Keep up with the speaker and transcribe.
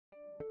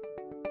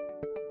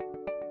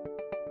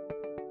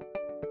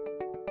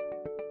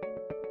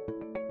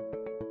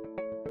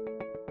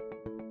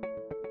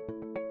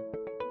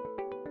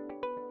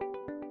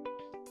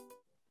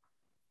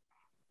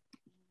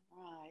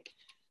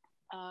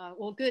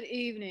Well, good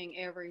evening,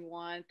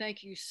 everyone.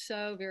 Thank you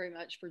so very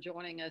much for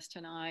joining us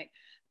tonight.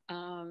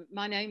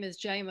 My name is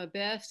Jama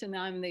Best, and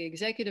I'm the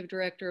Executive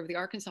Director of the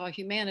Arkansas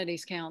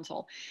Humanities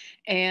Council.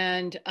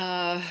 And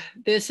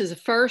this is a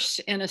first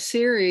in a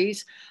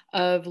series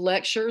of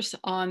lectures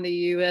on the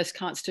U.S.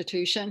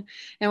 Constitution.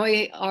 And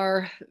we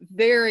are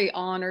very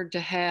honored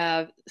to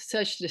have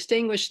such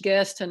distinguished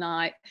guests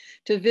tonight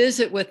to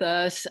visit with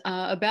us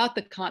about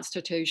the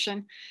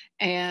Constitution.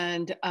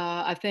 And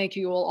I think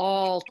you will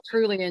all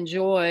truly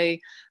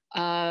enjoy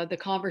the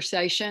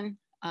conversation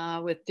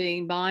with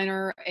Dean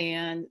Beiner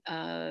and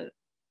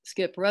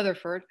Skip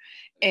Rutherford.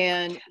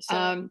 And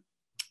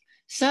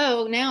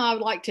so now I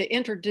would like to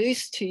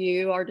introduce to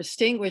you our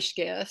distinguished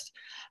guest.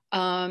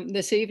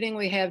 This evening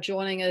we have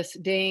joining us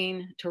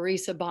Dean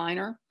Theresa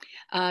Beiner.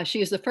 She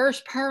is the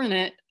first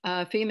permanent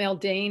female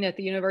dean at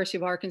the University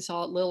of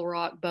Arkansas at Little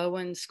Rock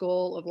Bowen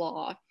School of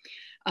Law.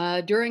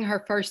 During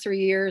her first 3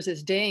 years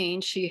as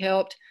dean, she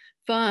helped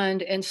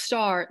fund and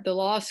start the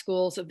law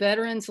school's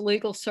Veterans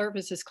Legal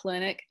Services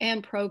Clinic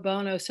and Pro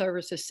Bono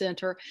Services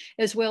Center,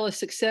 as well as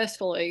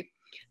successfully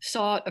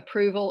sought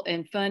approval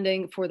and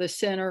funding for the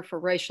Center for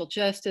Racial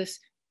Justice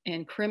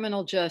and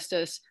Criminal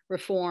Justice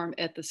Reform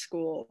at the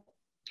school.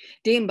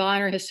 Dean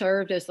Beiner has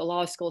served as the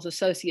law school's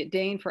Associate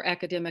Dean for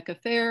Academic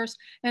Affairs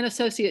and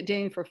Associate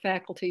Dean for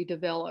Faculty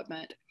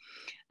Development.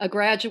 A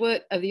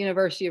graduate of the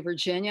University of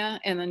Virginia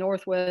and the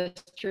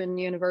Northwestern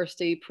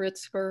University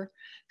Pritzker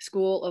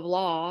School of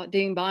Law,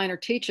 Dean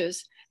Beiner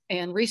teaches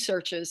and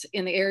researches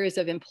in the areas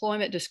of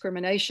employment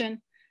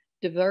discrimination,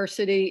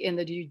 diversity in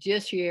the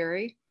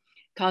judiciary,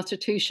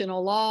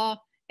 constitutional law,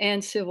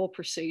 and civil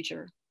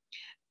procedure.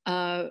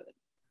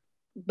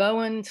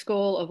 Bowen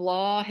School of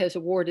Law has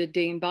awarded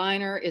Dean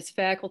Beiner its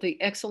Faculty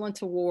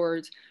Excellence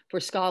Awards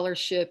for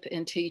scholarship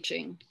and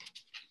teaching.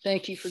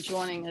 Thank you for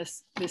joining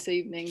us this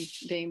evening,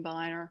 Dean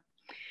Beiner.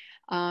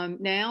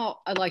 Now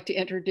I'd like to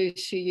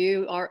introduce to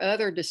you our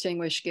other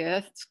distinguished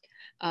guests,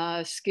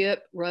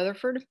 Skip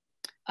Rutherford.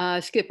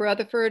 Skip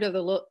Rutherford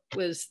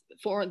was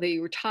the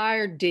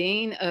retired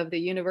dean of the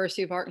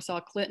University of Arkansas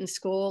Clinton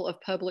School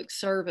of Public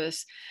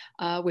Service,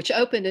 which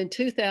opened in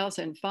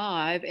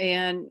 2005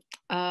 and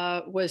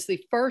was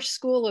the first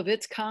school of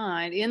its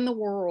kind in the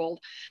world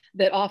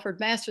that offered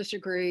master's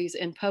degrees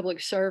in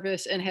public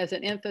service and has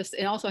an emphasis,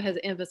 and also has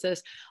an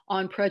emphasis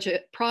on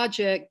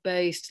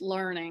project-based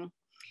learning.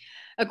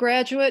 A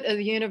graduate of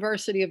the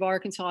University of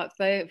Arkansas at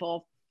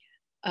Fayetteville,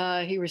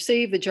 he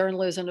received the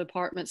Journalism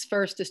Department's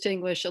first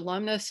Distinguished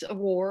Alumnus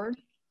Award.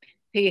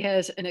 He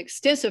has an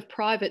extensive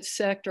private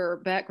sector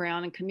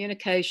background in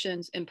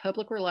communications and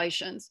public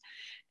relations,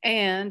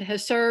 and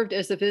has served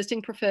as the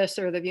visiting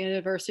professor of the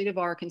University of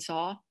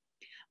Arkansas,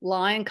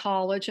 Lyon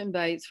College in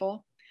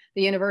Batesville,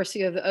 the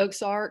University of the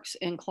Ozarks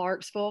in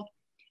Clarksville,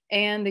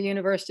 and the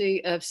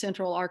University of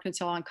Central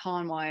Arkansas in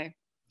Conway.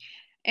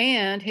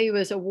 And he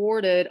was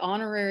awarded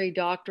Honorary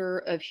Doctor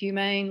of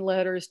Humane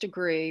Letters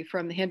degree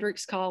from the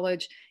Hendrix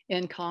College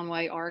in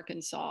Conway,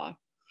 Arkansas.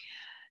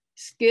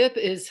 Skip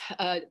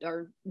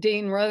or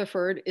Dean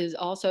Rutherford is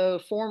also a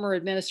former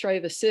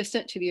administrative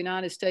assistant to the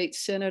United States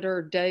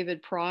Senator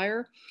David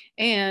Pryor,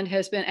 and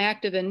has been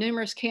active in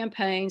numerous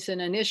campaigns and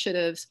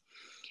initiatives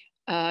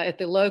at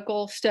the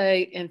local,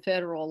 state, and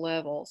federal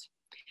levels.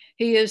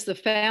 He is the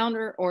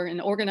founder or an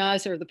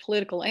organizer of the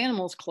Political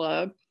Animals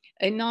Club,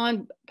 a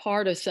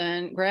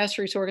nonpartisan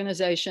grassroots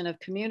organization of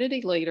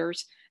community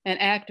leaders and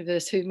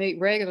activists who meet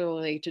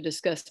regularly to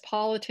discuss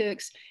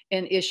politics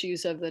and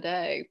issues of the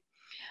day.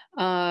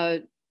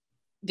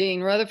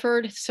 Dean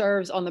Rutherford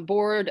serves on the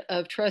Board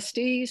of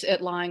Trustees at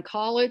Lyon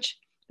College,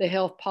 the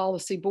Health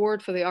Policy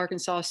Board for the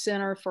Arkansas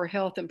Center for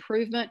Health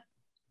Improvement,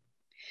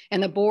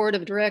 and the Board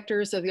of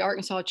Directors of the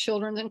Arkansas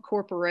Children's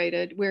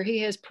Incorporated, where he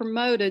has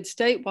promoted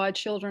statewide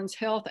children's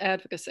health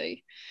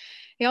advocacy.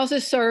 He also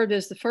served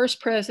as the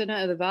first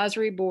president of the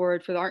advisory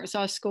board for the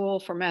Arkansas School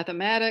for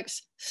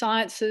Mathematics,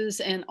 Sciences,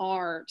 and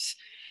Arts,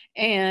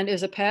 and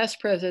is a past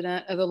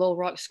president of the Little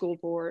Rock School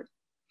Board.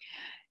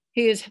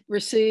 He has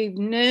received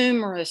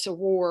numerous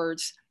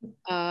awards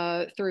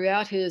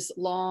throughout his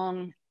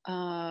long,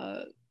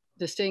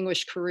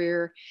 distinguished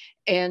career.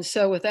 And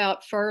so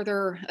without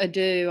further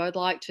ado, I'd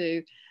like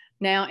to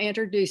now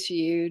introduce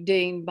you,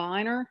 Dean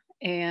Beiner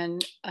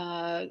and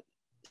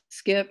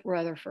Skip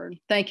Rutherford.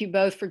 Thank you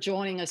both for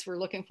joining us. We're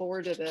looking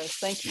forward to this.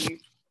 Thank you.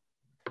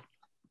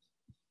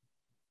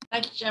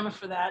 Thank you, Gemma,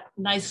 for that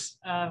nice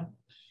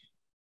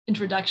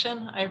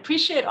introduction. I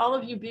appreciate all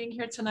of you being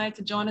here tonight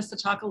to join us to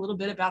talk a little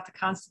bit about the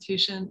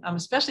Constitution. I'm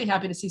especially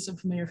happy to see some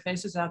familiar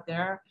faces out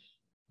there.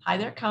 Hi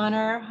there,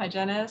 Connor. Hi,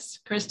 Janice.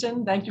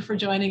 Kristen, thank you for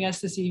joining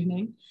us this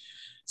evening.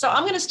 So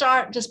I'm going to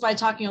start just by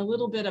talking a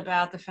little bit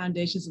about the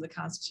foundations of the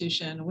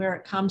Constitution, where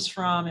it comes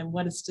from and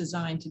what it's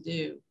designed to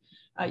do.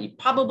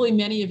 Probably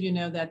many of you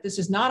know that this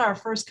is not our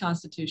first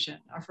Constitution.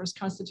 Our first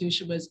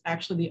Constitution was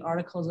actually the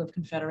Articles of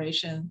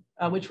Confederation,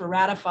 which were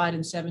ratified in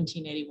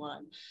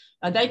 1781.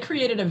 They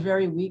created a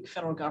very weak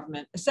federal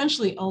government,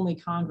 essentially only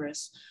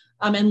Congress,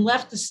 and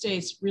left the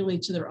states really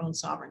to their own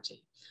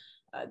sovereignty.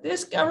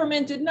 This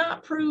government did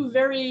not prove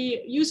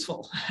very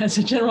useful as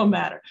a general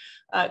matter.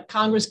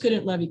 Congress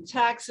couldn't levy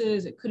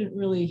taxes, it couldn't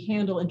really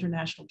handle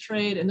international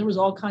trade, and there was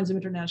all kinds of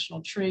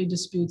international trade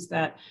disputes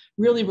that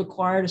really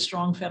required a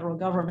strong federal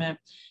government.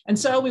 And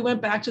so we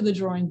went back to the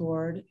drawing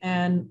board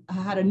and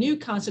had a new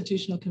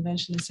constitutional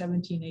convention in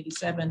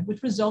 1787,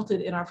 which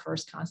resulted in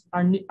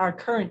our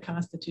current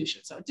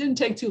constitution. So it didn't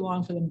take too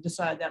long for them to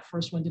decide that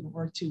first one didn't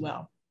work too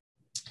well.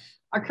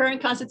 Our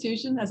current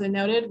constitution, as I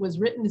noted, was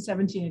written in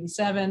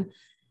 1787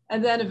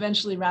 and then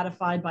eventually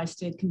ratified by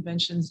state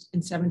conventions in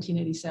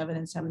 1787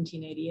 and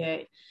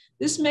 1788.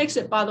 This makes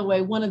it, by the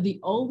way, one of the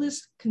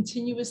oldest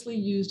continuously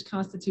used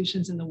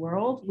constitutions in the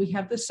world. We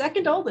have the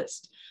second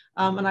oldest.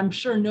 And I'm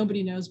sure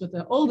nobody knows what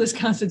the oldest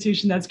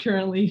constitution that's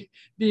currently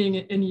being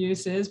in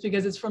use is,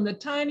 because it's from the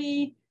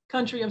tiny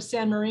country of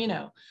San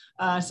Marino.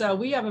 So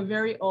we have a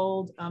very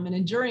old and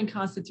enduring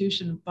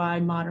constitution by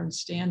modern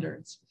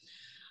standards.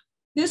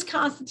 This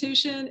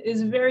Constitution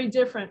is very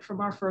different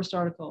from our first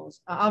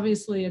articles.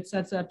 Obviously, it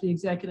sets up the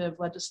executive,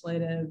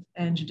 legislative,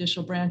 and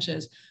judicial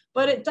branches,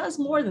 but it does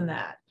more than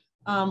that.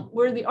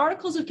 Where the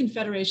Articles of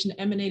Confederation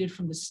emanated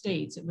from the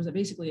states, it was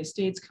basically a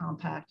states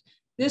compact.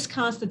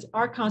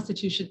 Our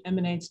Constitution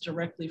emanates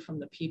directly from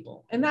the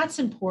people, and that's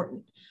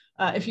important.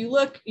 If you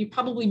look,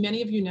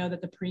 many of you know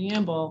that the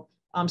preamble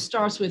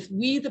starts with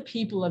 "we the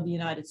people of the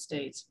United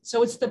States."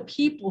 So it's the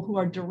people who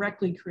are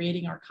directly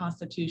creating our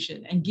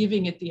Constitution and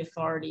giving it the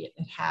authority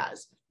it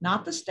has,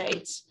 not the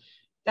states.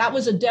 That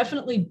was a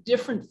definitely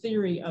different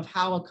theory of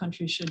how a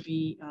country should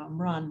be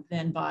run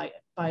than by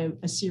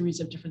a series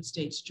of different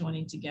states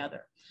joining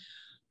together.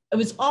 It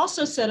was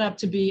also set up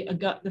to be,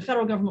 the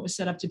federal government was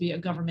set up to be a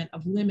government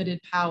of limited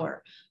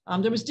power.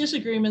 There was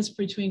disagreements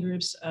between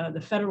groups,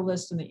 the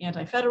Federalists and the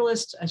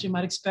Anti-Federalists. As you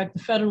might expect,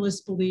 the Federalists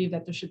believed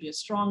that there should be a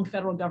strong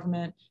federal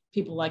government.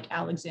 People like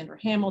Alexander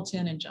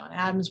Hamilton and John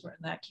Adams were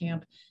in that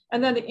camp.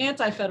 And then the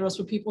Anti-Federalists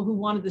were people who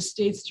wanted the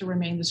states to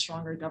remain the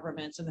stronger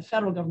governments and the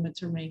federal government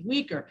to remain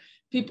weaker.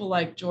 People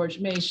like George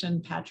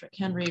Mason, Patrick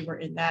Henry were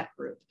in that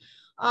group.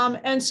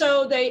 And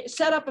so they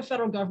set up a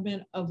federal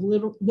government of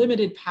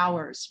limited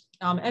powers,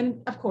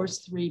 and of course,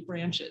 3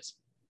 branches.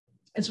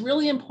 It's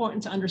really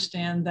important to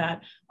understand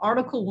that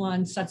Article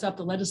 1 sets up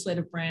the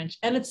legislative branch,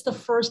 and it's the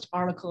first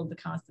article of the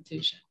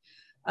Constitution.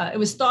 It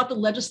was thought the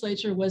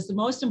legislature was the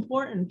most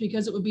important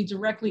because it would be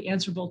directly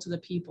answerable to the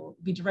people,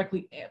 be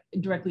directly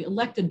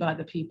elected by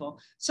the people.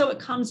 So it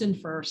comes in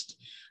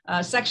first.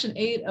 Section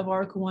 8 of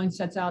Article 1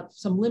 sets out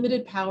some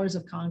limited powers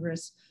of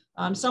Congress,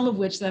 some of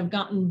which have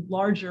gotten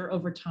larger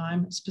over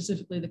time.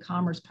 Specifically, the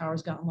commerce power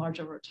has gotten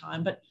larger over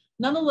time. But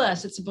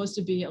nonetheless, it's supposed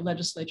to be a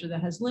legislature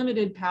that has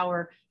limited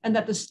power and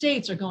that the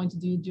states are going to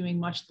be doing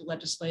much of the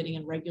legislating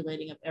and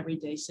regulating of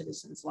everyday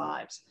citizens'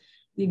 lives.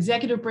 The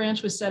executive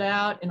branch was set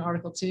out in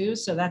Article 2,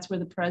 so that's where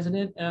the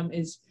president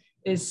is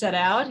set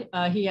out.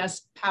 He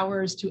has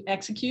powers to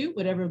execute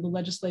whatever the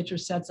legislature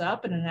sets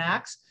up and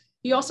enacts.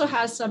 He also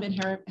has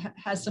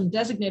some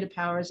designated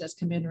powers as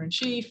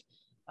commander-in-chief,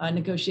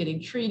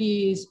 negotiating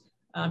treaties,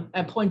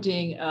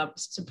 appointing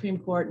Supreme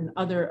Court and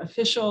other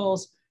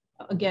officials,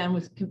 again,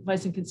 with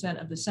advice and consent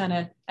of the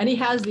Senate. And he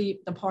has the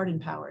pardon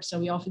power. So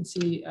we often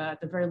see at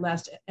the very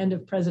last end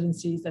of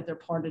presidencies that they're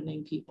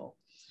pardoning people.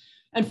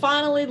 And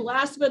finally,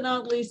 last but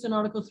not least, in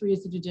Article 3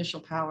 is the judicial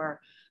power.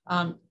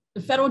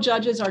 The federal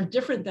judges are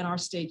different than our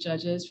state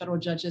judges. Federal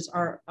judges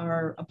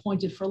are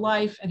appointed for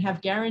life and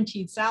have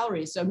guaranteed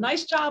salaries. So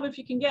nice job if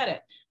you can get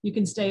it. You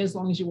can stay as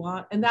long as you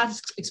want. And that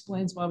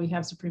explains why we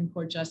have Supreme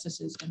Court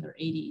justices in their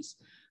 80s.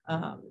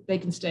 They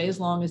can stay as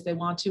long as they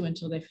want to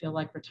until they feel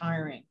like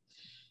retiring.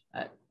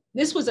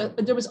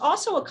 There was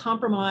also a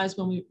compromise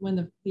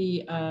when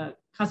the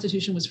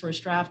Constitution was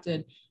first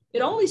drafted.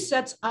 It only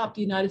sets up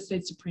the United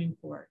States Supreme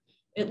Court.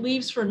 It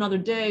leaves for another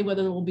day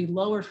whether there will be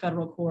lower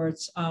federal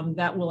courts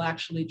that will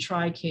actually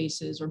try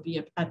cases or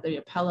be at the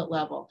appellate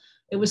level.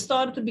 It was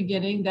thought at the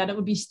beginning that it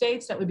would be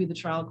states that would be the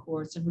trial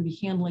courts and would be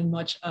handling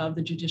much of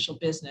the judicial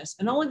business.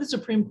 And only the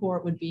Supreme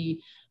Court would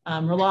be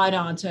relied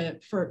on to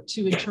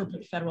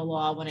interpret federal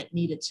law when it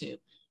needed to.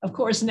 Of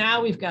course,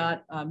 now we've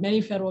got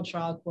many federal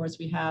trial courts.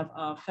 We have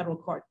federal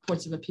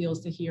courts of appeals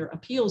to hear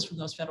appeals from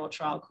those federal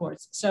trial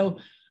courts. So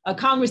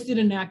Congress did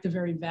enact a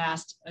very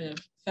vast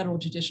federal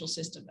judicial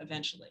system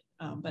eventually.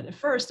 But at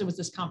first, there was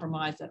this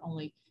compromise that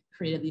only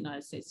created the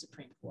United States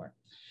Supreme Court.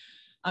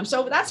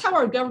 So that's how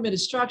our government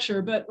is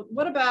structured. But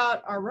what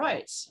about our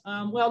rights?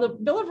 Well, the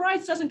Bill of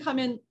Rights doesn't come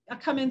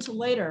into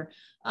later.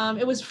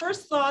 It was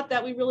first thought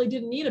that we really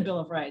didn't need a Bill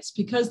of Rights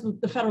because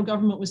the federal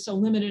government was so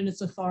limited in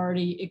its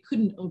authority, it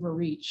couldn't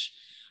overreach.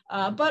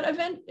 And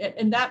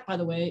that, by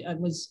the way,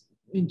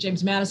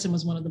 James Madison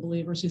was one of the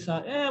believers who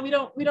thought, we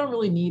don't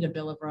really need a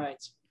Bill of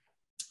Rights.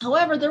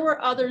 However, there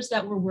were others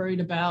that were worried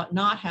about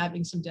not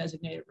having some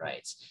designated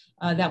rights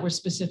that were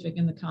specific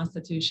in the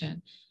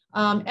Constitution.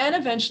 And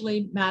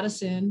eventually,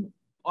 Madison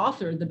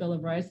authored the Bill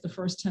of Rights, the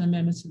first 10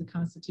 amendments to the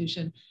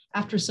Constitution,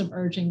 after some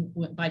urging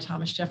by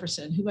Thomas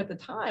Jefferson, who at the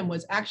time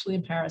was actually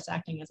in Paris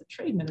acting as a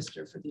trade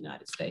minister for the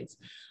United States.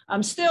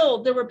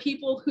 Still, there were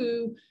people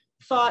who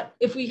thought,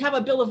 if we have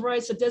a Bill of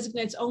Rights that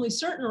designates only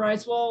certain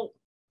rights, well,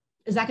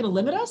 is that going to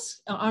limit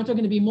us? Aren't there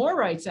going to be more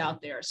rights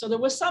out there? So there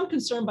was some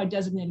concern by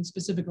designating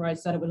specific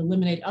rights that it would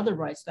eliminate other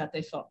rights that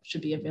they thought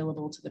should be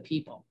available to the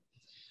people.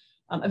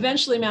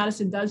 Eventually,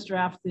 Madison does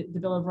draft the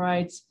Bill of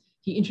Rights.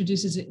 He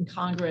introduces it in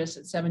Congress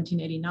in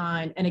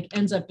 1789, and it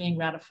ends up being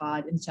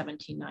ratified in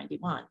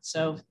 1791.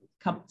 So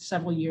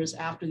several years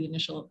after the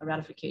initial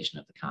ratification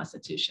of the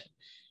Constitution.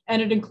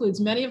 And it includes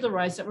many of the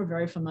rights that we're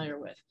very familiar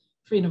with: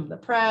 freedom of the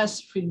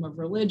press, freedom of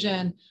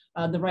religion,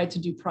 the right to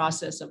due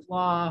process of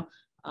law,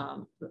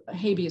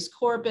 habeas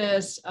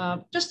corpus,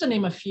 just to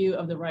name a few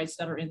of the rights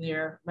that are in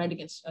there, right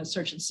against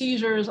search and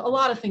seizures, a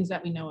lot of things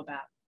that we know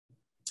about.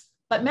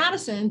 But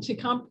Madison,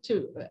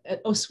 to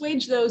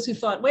assuage those who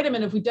thought, wait a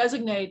minute, if we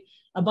designate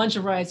a bunch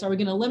of rights, are we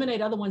going to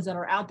eliminate other ones that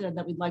are out there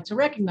that we'd like to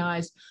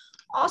recognize?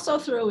 Also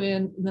throw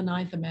in the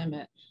Ninth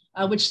Amendment,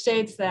 which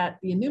states that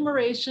the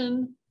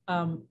enumeration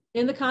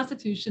in the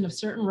Constitution of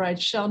certain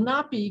rights shall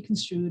not be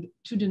construed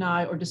to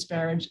deny or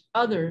disparage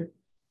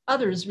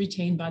others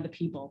retained by the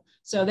people.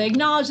 So they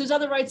acknowledge there's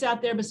other rights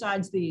out there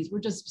besides these. We're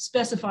just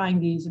specifying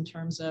these in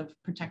terms of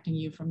protecting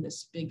you from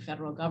this big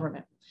federal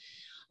government.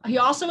 He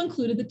also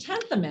included the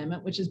 10th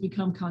Amendment, which has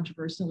become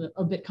controversial,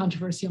 a bit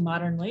controversial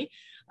modernly.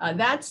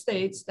 That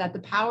states that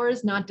the power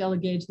is not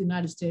delegated to the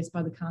United States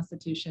by the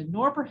Constitution,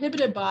 nor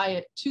prohibited by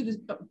it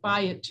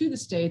to the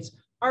states,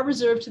 are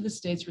reserved to the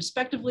states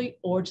respectively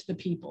or to the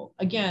people.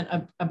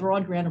 Again, a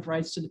broad grant of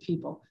rights to the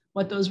people.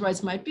 What those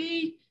rights might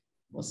be,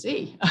 we'll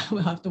see.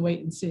 We'll have to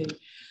wait and see.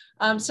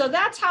 So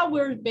that's how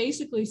we're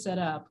basically set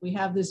up. We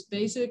have this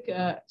basic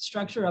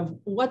structure of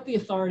what the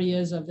authority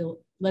is of the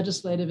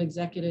legislative,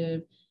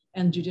 executive,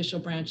 and judicial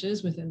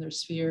branches within their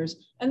spheres.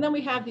 And then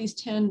we have these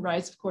 10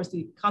 rights. Of course,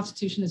 the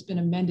Constitution has been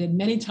amended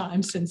many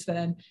times since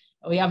then.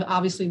 We have,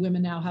 obviously,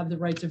 women now have the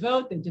right to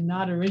vote. They did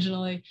not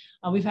originally.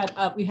 We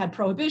had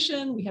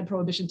prohibition. We had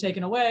prohibition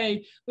taken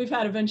away. We've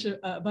had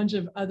a bunch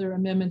of other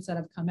amendments that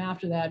have come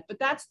after that. But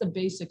that's the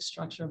basic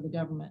structure of the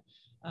government.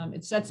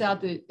 It sets out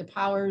the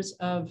powers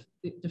of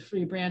the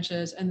free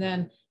branches, and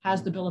then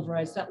has the Bill of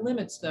Rights that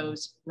limits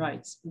those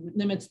rights,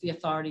 limits the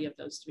authority of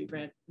those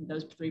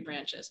three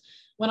branches.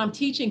 When I'm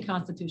teaching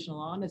constitutional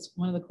law, and it's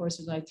one of the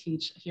courses I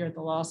teach here at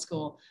the law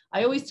school,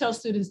 I always tell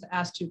students to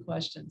ask two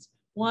questions.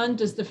 One,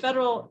 does the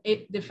federal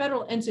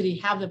entity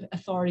have the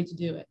authority to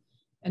do it?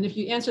 And if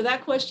you answer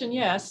that question,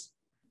 yes,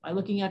 by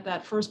looking at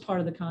that first part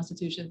of the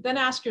Constitution, then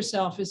ask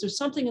yourself, is there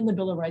something in the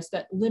Bill of Rights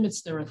that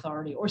limits their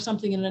authority, or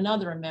something in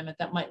another amendment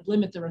that might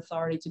limit their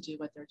authority to do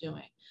what they're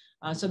doing?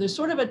 So there's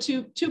sort of a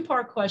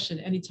two-part question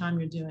anytime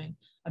you're doing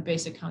a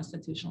basic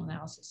constitutional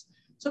analysis.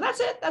 So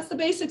that's it. That's the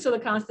basics of the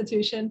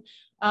Constitution.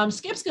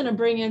 Skip's going to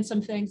bring in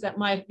some things that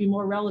might be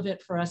more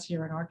relevant for us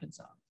here in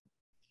Arkansas.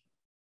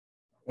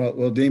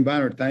 Well, Dean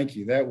Beiner, thank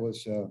you.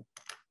 That's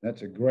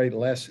a great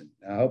lesson.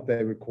 I hope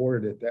they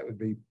recorded it. That would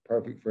be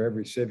perfect for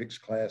every civics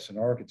class in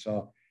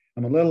Arkansas.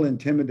 I'm a little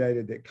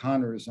intimidated that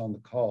Connor is on the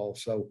call,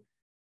 so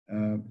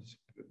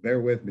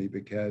bear with me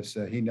because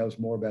he knows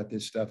more about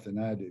this stuff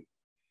than I do.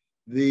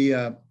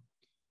 The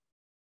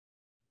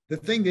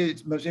thing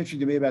that's most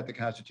interesting to me about the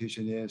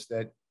Constitution is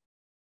that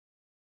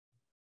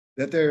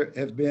there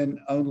have been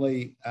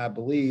only, I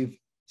believe,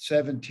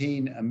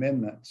 17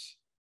 amendments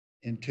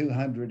in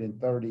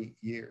 230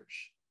 years.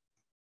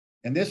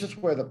 And this is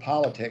where the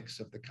politics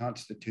of the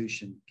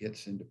Constitution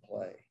gets into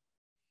play,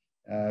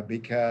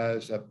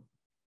 because a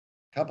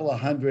couple of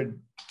hundred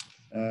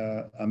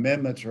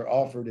amendments are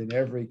offered in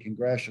every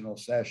congressional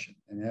session.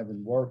 And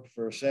having worked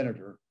for a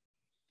senator,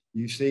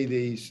 you see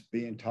these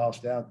being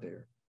tossed out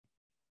there.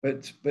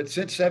 But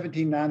since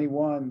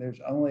 1791,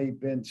 there's only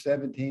been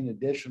 17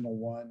 additional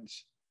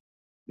ones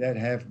that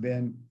have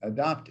been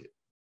adopted.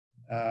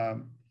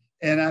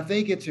 And I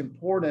think it's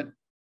important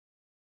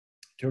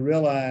to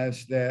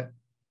realize that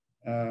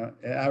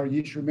I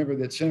used to remember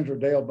that Senator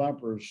Dale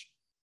Bumpers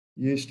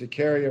used to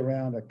carry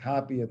around a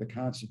copy of the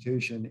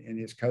Constitution in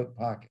his coat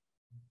pocket.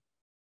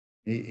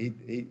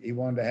 He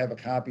wanted to have a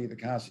copy of the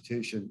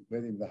Constitution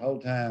with him the whole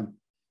time,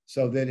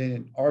 so that in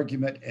an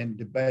argument and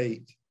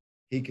debate,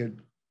 he could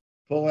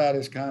pull out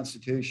his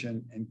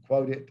Constitution and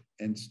quote it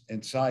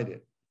and cite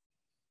it.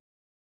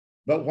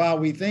 But while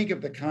we think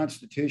of the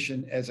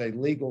Constitution as a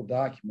legal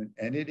document,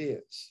 and it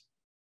is,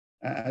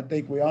 I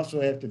think we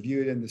also have to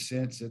view it in the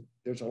sense that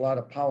there's a lot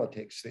of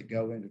politics that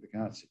go into the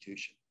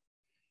Constitution.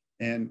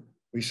 And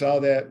we saw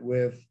that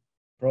with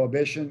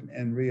prohibition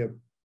and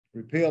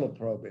repeal of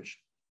prohibition.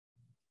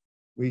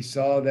 We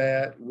saw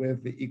that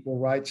with the Equal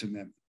Rights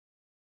Amendment,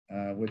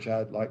 which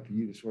I'd like for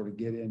you to sort of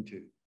get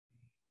into.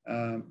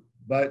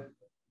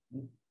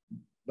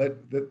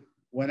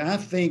 When I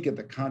think of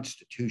the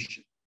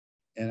Constitution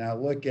and I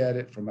look at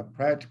it from a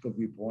practical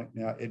viewpoint,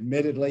 now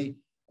admittedly,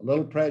 a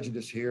little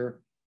prejudice here,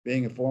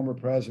 being a former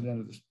president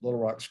of the Little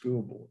Rock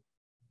School Board.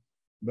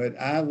 But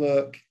I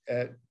look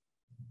at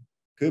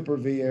Cooper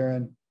v.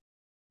 Aaron,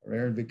 or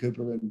Aaron v.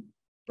 Cooper and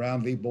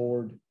Brown v.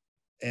 Board,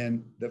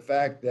 and the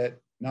fact that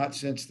not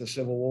since the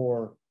Civil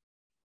War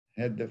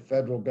had the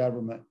federal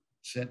government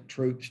sent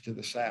troops to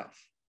the South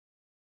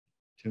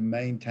to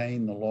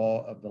maintain the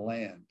law of the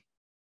land.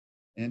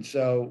 And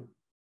so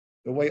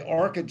the way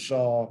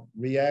Arkansas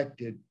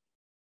reacted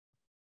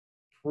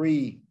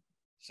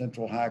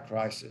pre-Central High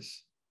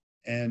Crisis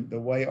and the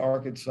way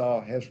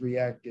Arkansas has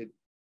reacted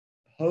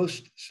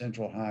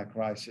post-Central High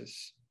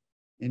Crisis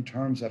in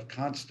terms of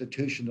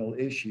constitutional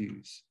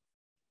issues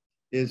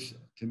is,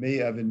 to me,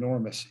 of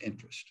enormous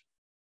interest.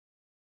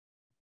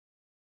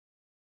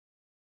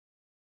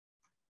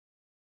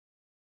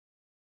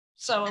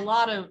 So a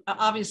lot of,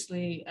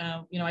 obviously,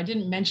 I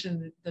didn't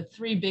mention the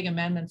three big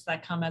amendments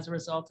that come as a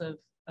result of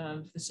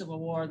the Civil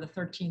War, the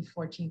 13th,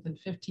 14th, and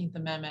 15th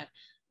Amendment.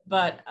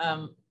 But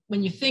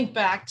when you think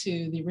back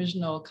to the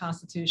original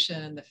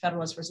Constitution, the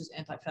Federalist versus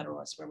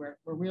Anti-Federalist, where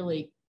we're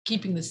really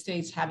keeping the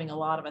states having a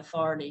lot of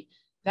authority,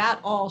 that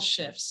all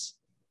shifts,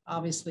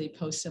 obviously,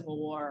 post-Civil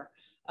War,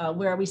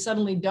 where we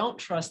suddenly don't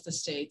trust the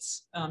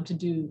states to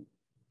do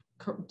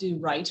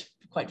right,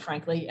 quite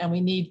frankly, and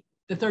we need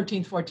the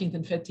 13th, 14th,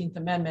 and 15th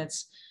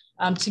Amendments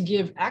to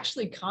give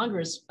actually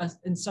Congress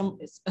in some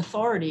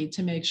authority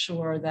to make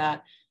sure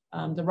that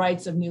the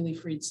rights of newly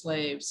freed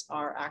slaves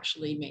are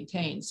actually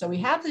maintained. So we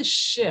have this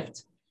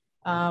shift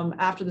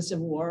after the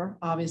Civil War,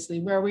 obviously,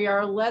 where we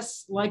are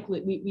less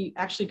likely, we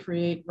actually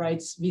create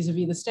rights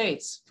vis-a-vis the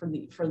states for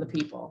the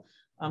people,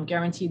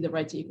 guaranteed the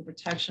right to equal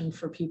protection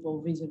for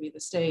people vis-a-vis the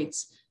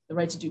states, the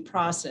right to due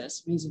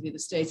process vis-a-vis the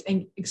states,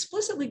 and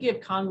explicitly give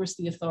Congress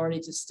the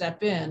authority to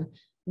step in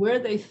where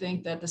they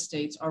think that the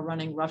states are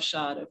running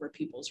roughshod over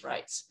people's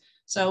rights.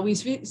 So we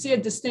see a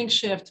distinct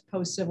shift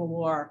post-Civil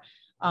War,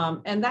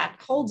 and that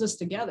holds us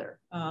together.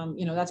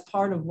 That's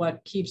part of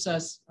what keeps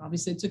us,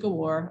 obviously it took a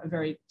war, a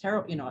very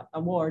terrible, a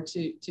war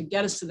to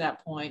get us to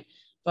that point,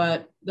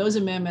 but those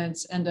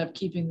amendments end up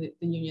keeping the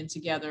Union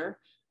together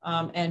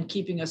and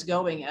keeping us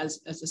going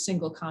as a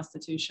single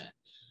constitution.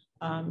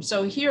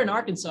 So here in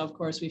Arkansas, of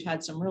course, we've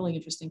had some really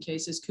interesting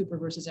cases. Cooper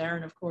versus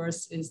Aaron, of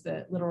course, is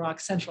the Little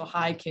Rock Central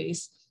High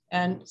case.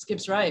 And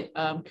Skip's right,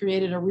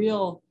 created a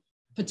real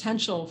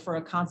potential for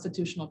a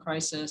constitutional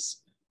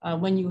crisis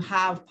when you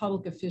have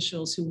public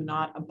officials who would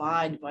not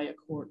abide by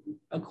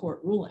a court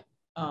ruling.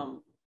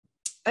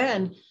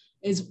 And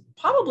is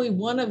probably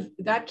one of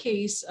that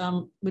case,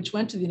 which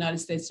went to the United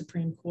States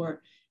Supreme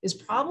Court, is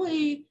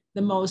probably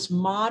the most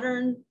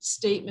modern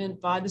statement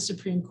by the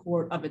Supreme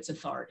Court of its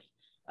authority.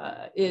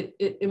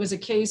 It was a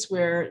case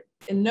where,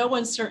 in no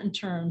uncertain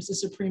terms, the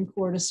Supreme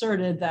Court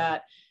asserted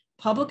that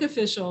public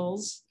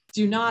officials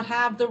do not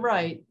have the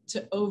right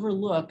to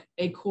overlook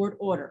a court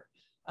order,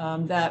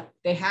 that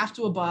they have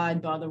to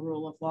abide by the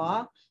rule of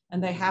law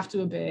and they have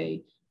to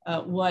obey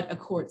what a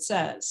court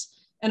says.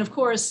 And of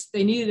course,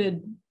 they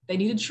needed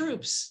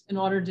troops in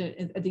order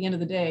to, at the end of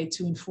the day,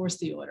 to enforce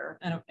the order.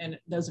 And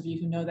those of you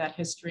who know that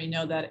history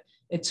know that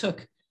it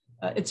took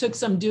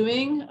some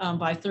doing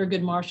by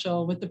Thurgood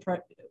Marshall with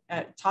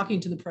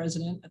talking to the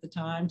president at the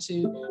time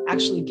to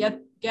actually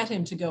get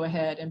him to go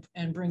ahead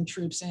and bring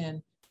troops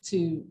in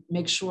to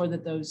make sure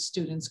that those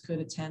students could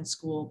attend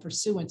school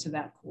pursuant to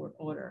that court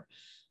order.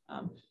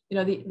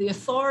 The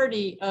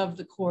authority of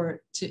the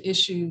court to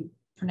issue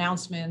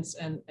pronouncements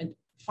and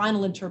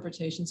final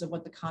interpretations of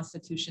what the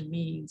Constitution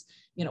means,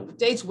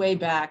 dates way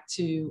back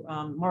to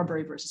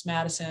Marbury versus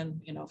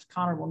Madison.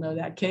 Connor will know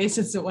that case.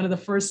 It's one of the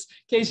first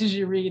cases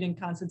you read in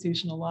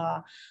constitutional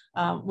law,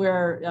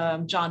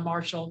 where John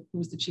Marshall, who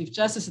was the Chief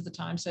Justice at the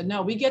time, said,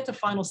 no, we get the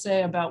final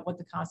say about what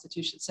the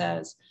Constitution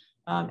says.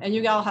 And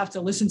you all have to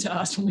listen to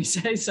us when we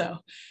say so.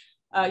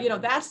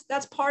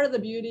 That's part of the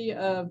beauty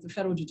of the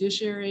federal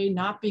judiciary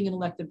not being an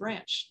elected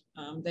branch.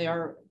 They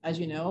are, as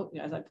you know,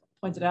 as I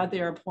pointed out,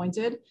 they are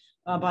appointed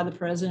by the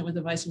president with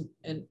the vice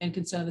and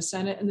consent of the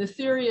Senate. And the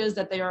theory is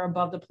that they are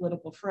above the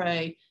political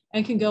fray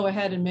and can go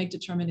ahead and make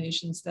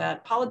determinations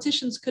that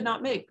politicians could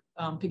not make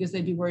because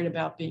they'd be worried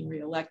about being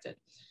reelected.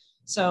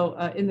 So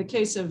in the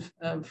case of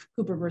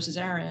Cooper versus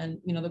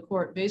Aaron, the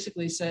court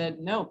basically said,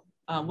 no,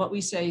 what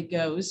we say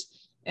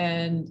goes.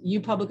 And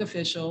you public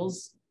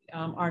officials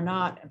are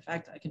not, in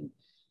fact,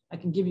 I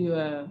can give you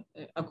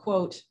a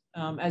quote,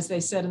 as they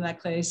said in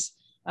that case,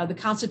 the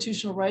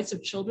constitutional rights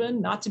of children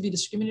not to be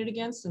discriminated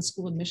against in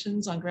school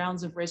admissions on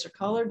grounds of race or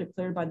color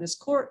declared by this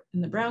court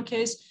in the Brown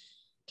case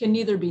can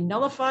neither be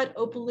nullified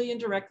openly and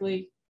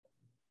directly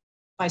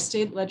by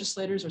state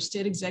legislators or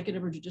state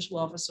executive or judicial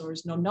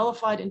officers, nor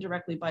nullified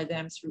indirectly by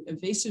them through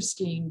evasive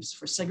schemes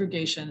for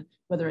segregation,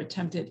 whether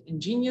attempted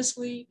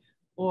ingeniously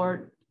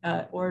or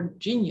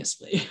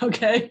geniusly.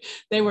 Okay,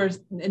 they were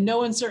in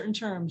no uncertain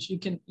terms.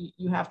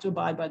 You have to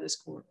abide by this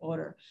court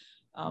order.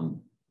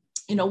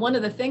 One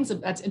of the things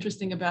that's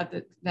interesting about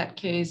that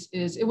case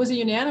is it was a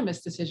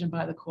unanimous decision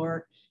by the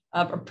court,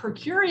 a per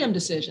curiam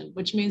decision,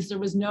 which means there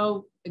was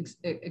no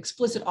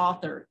explicit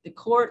author. The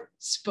court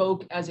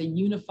spoke as a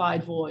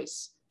unified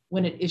voice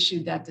when it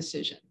issued that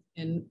decision,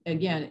 and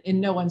again, in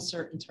no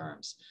uncertain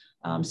terms.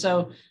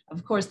 So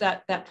of course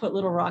that put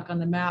Little Rock on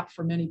the map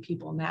for many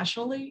people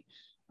nationally.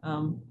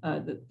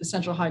 The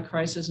Central High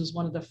Crisis was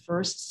one of the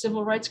first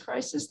civil rights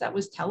crises that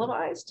was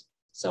televised.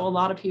 So a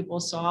lot of people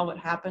saw what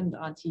happened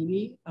on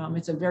TV.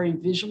 It's a very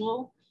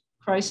visual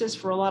crisis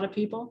for a lot of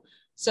people.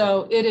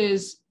 So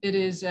it's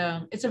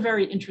a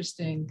very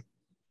interesting,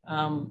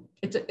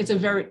 it's a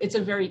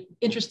very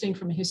interesting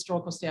from a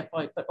historical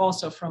standpoint, but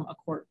also from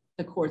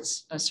the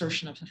court's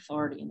assertion of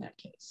authority in that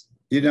case.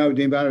 You know,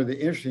 Dean Beiner, the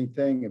interesting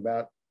thing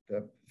about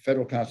the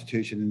federal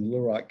Constitution in the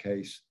Little Rock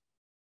case,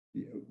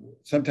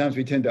 sometimes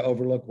we tend to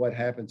overlook what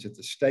happens at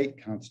the state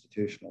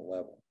constitutional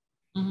level.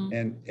 Mm-hmm.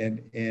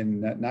 And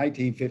in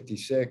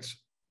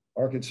 1956,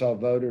 Arkansas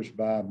voters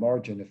by a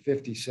margin of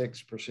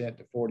 56%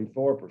 to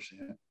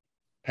 44%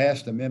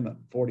 passed Amendment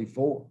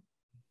 44,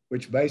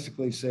 which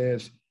basically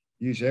says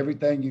use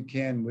everything you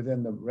can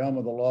within the realm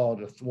of the law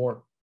to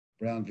thwart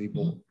Brown v.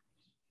 Bowen.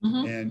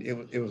 Mm-hmm. And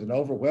it was an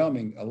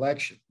overwhelming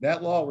election.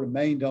 That law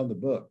remained on the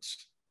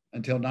books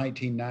until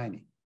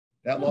 1990.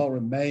 That law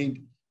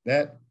remained,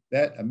 that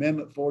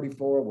Amendment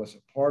 44 was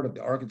a part of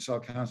the Arkansas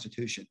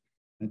Constitution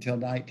until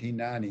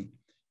 1990.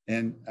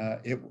 And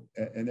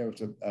there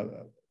was a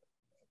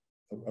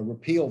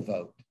repeal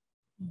vote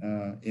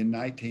in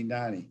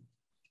 1990.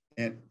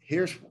 And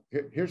here's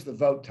the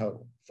vote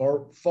total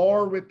for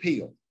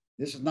repeal.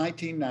 This is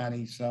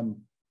 1990,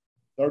 some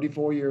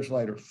 34 years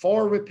later.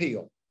 For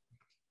repeal,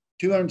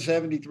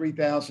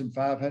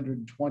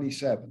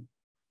 273,527.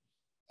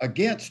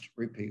 Against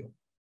repeal,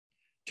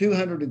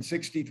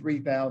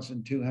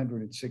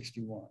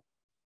 263,261.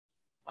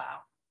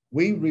 Wow.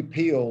 We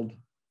repealed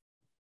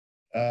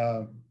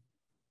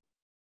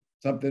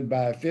something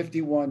by a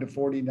 51 to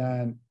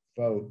 49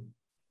 vote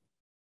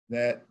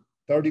that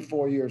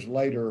 34 years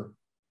later,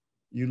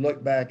 you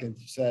look back and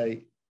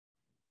say,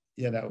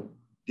 you know,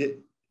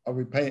 are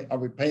we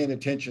paying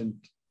attention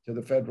to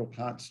the federal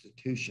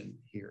Constitution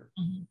here?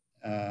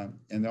 Mm-hmm.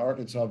 And the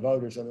Arkansas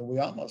voters, I mean, we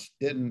almost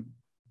didn't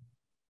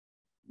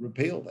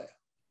repeal that.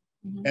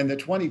 Mm-hmm. And the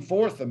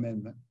 24th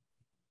Amendment,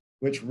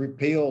 which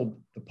repealed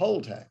the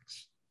poll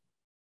tax,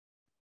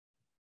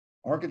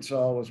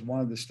 Arkansas was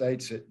one of the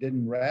states that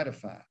didn't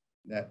ratify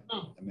that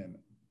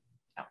amendment.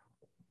 Oh.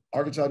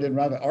 Arkansas didn't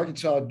ratify.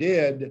 Arkansas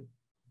did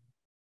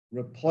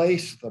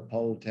replace the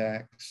poll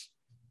tax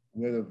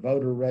with a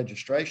voter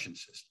registration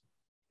system,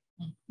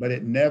 but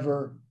it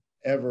never,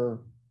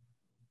 ever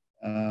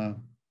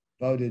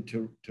voted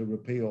to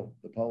repeal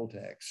the poll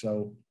tax.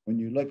 So when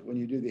you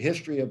do the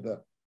history of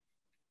the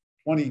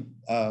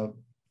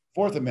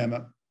 24th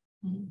Amendment,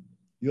 mm-hmm.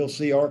 you'll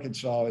see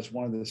Arkansas as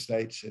one of the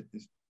states that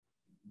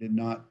did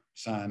not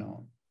sign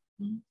on.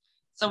 Mm-hmm.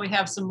 So we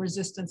have some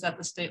resistance at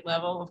the state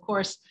level. Of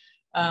course,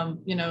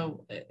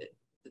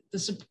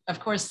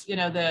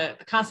 the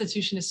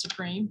Constitution is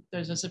supreme.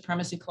 There's a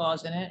supremacy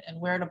clause in it, and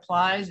where it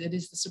applies, it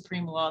is the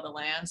supreme law of the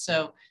land.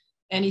 So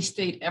any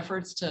state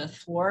efforts to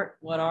thwart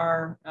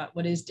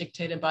what is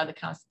dictated by the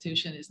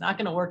Constitution is not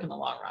going to work in the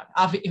long run.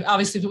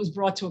 Obviously, if it was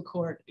brought to a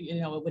court,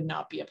 it would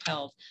not be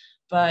upheld.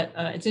 But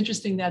it's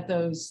interesting that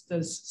those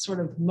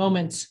sort of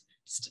moments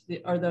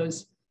or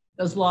those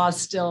laws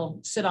still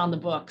sit on the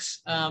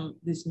books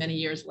these many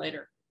years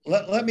later.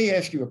 Let me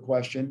ask you a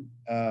question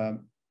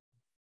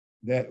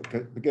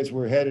because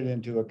we're headed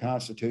into a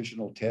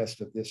constitutional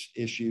test of this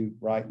issue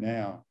right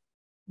now,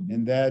 mm-hmm.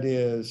 and that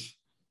is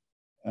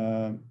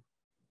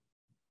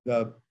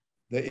the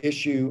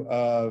issue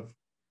of,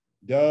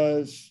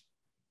 does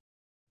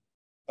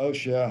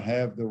OSHA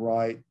have the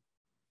right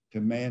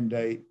to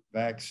mandate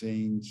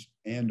vaccines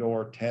and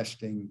or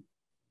testing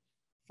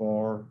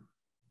for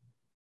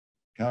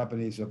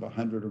companies of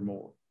 100 or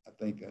more? I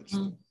think that's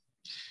mm-hmm.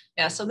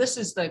 Yeah, so this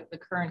is the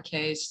current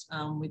case.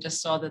 We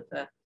just saw that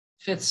the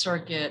Fifth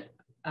Circuit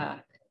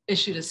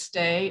issued a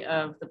stay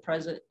of the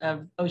president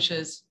of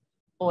OSHA's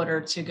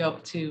order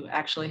to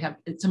actually have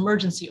its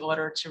emergency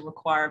order to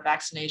require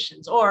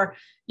vaccinations, or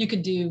you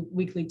could do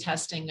weekly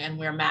testing and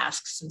wear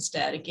masks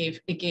instead. It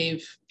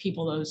gave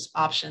people those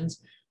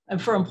options,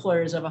 and for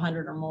employers of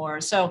 100 or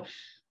more. So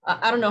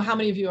I don't know how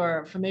many of you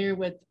are familiar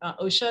with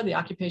OSHA, the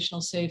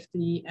Occupational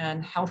Safety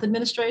and Health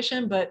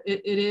Administration, but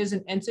it is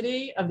an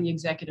entity of the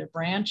executive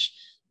branch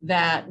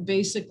that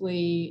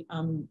basically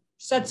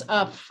sets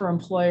up for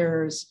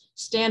employers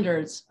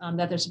standards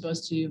that they're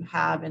supposed to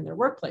have in their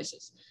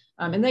workplaces.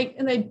 And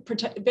they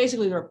protect,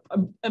 basically they're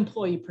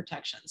employee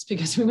protections,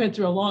 because we went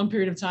through a long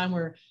period of time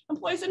where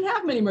employees didn't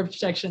have many more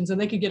protections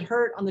and they could get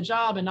hurt on the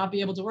job and not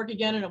be able to work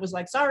again. And it was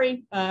like,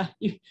 sorry,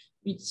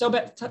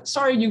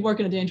 sorry, you work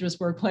in a dangerous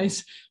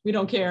workplace. We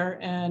don't care.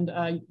 And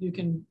you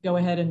can go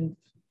ahead and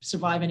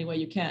survive any way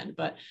you can.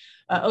 But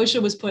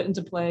OSHA was put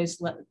into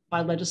place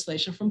by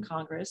legislation from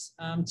Congress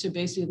to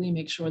basically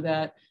make sure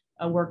that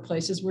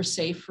workplaces were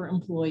safe for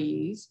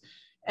employees.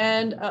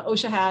 And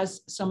OSHA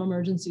has some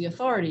emergency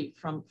authority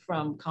from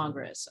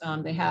Congress.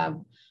 They have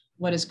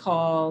what is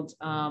called,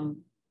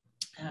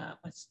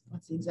 what's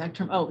the exact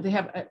term? Oh, they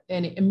have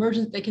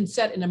they can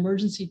set an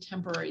emergency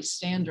temporary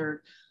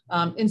standard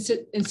in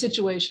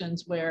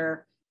situations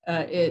where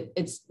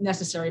it's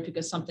necessary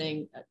because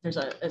there's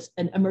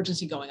an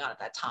emergency going on at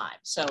that time.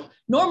 So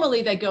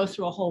normally they go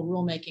through a whole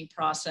rulemaking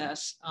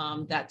process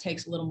that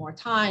takes a little more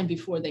time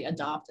before they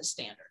adopt a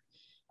standard.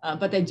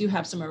 But they do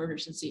have some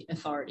emergency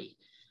authority.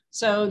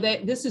 So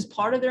this is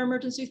part of their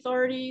emergency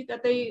authority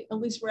that they at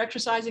least were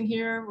exercising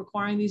here,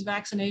 requiring these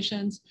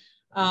vaccinations.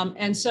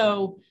 And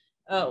so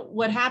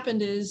what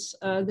happened is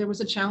there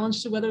was a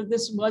challenge to whether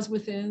this was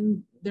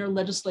within their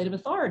legislative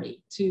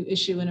authority to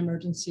issue an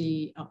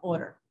emergency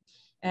order.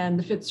 And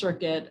the Fifth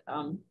Circuit,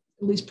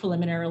 at least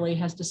preliminarily,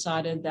 has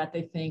decided that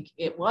they think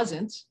it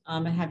wasn't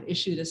and have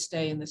issued a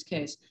stay in this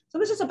case. So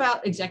this is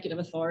about executive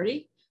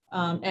authority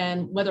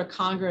and whether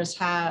Congress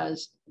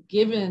has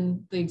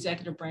given the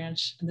executive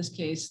branch, in this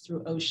case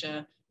through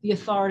OSHA, the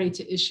authority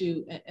to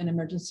issue an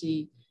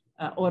emergency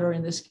order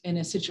in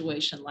a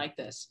situation like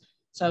this.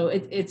 So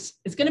it's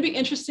going to be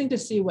interesting to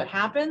see what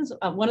happens.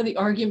 One of the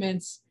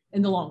arguments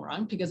in the long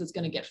run, because it's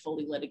going to get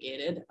fully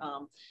litigated,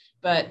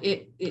 but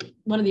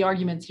one of the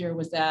arguments here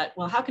was that,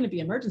 well, how can it be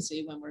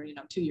emergency when we're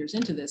 2 years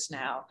into this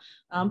now?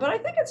 But I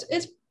think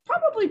it's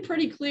probably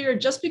pretty clear,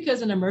 just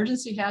because an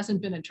emergency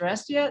hasn't been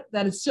addressed yet,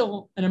 that it's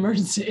still an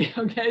emergency.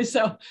 Okay,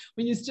 so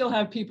when you still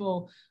have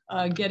people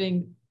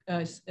getting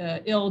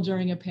ill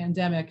during a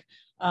pandemic,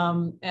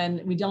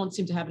 and we don't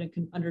seem to have it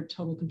under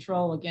total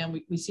control. Again,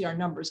 we see our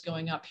numbers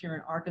going up here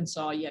in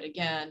Arkansas yet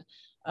again.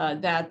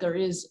 That there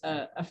is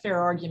a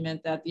fair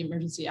argument that the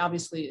emergency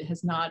obviously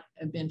has not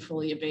been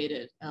fully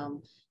abated.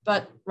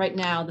 But right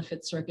now, the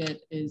Fifth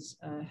Circuit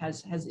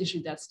has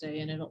issued that stay,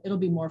 and it'll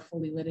be more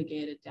fully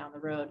litigated down the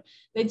road.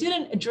 They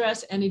didn't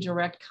address any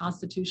direct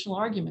constitutional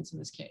arguments in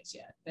this case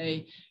yet.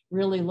 They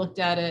really looked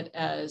at it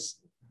as,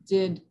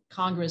 did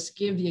Congress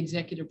give the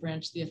executive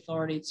branch the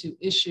authority to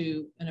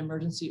issue an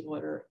emergency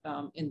order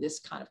in this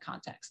kind of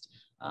context?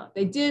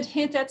 They did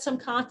hint at some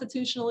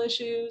constitutional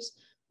issues,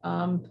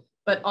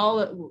 but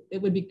it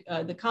would be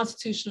the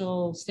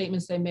constitutional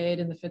statements they made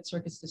in the Fifth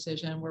Circuit's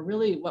decision were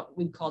really what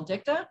we call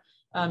dicta.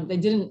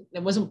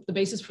 It wasn't the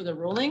basis for the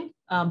ruling,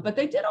 but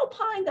they did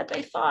opine that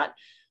they thought,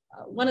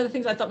 one of the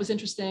things I thought was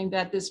interesting,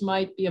 that this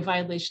might be a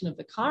violation of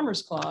the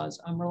Commerce Clause.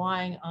 I'm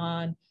relying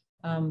on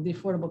the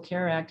Affordable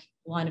Care Act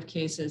line of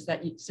cases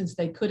that since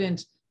they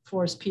couldn't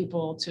force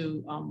people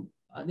to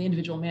the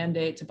individual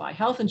mandate to buy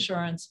health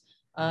insurance,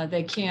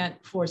 they can't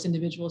force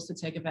individuals to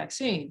take a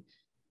vaccine.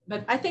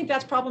 But I think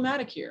that's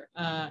problematic here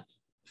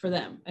for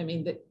them. I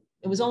mean,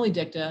 it was only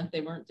dicta.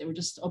 They were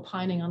just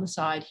opining on the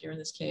side here in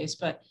this case.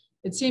 But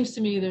it seems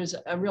to me there's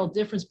a real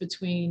difference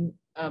between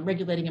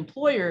regulating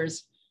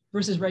employers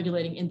versus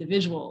regulating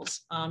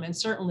individuals. And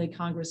certainly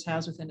Congress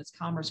has within its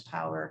commerce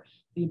power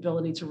the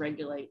ability to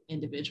regulate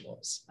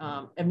individuals.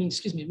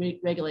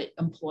 Regulate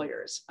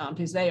employers,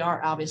 because they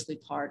are obviously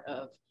part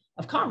of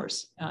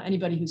commerce.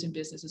 Anybody who's in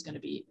business is going to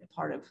be a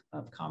part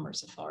of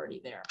commerce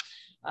authority there.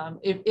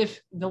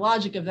 If the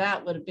logic of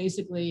that would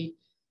basically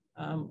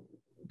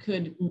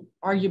could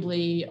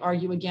arguably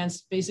argue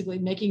against basically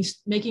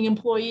making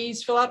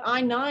employees fill out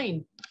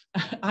I-9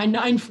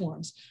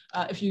 forms.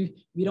 If you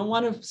don't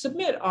want to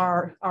submit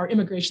our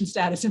immigration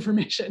status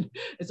information,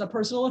 it's our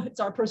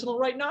personal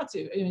right not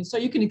to. I mean, so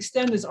you can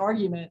extend this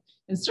argument,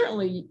 and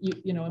certainly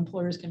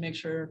employers can make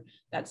sure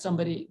that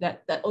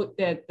that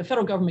the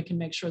federal government can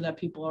make sure that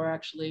people are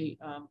actually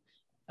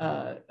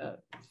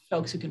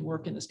folks who can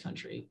work in this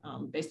country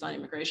based on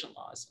immigration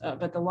laws.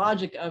 But the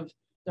logic of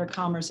their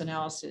commerce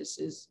analysis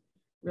is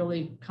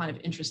really kind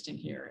of interesting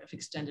here if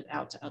extended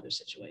out to other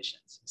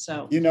situations.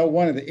 So,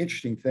 one of the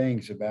interesting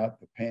things about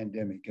the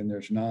pandemic, and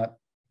there's not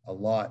a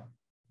lot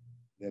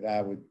that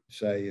I would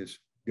say is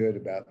good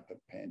about the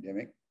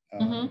pandemic,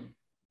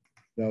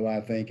 though I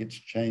think it's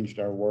changed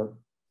our work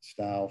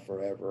style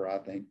forever. I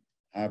think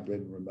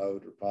hybrid and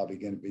remote are probably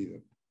going to be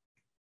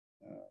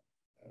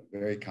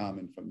very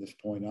common from this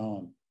point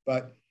on.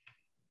 But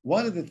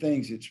one of the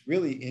things that's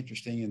really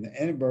interesting, and the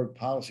Edinburgh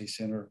Policy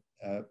Center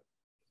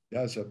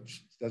does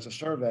a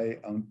survey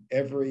on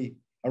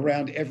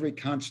around every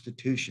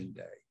Constitution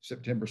Day,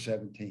 September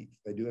 17th.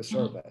 They do a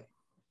survey,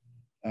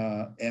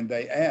 and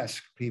they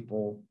ask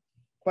people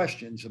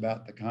questions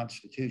about the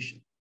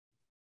Constitution.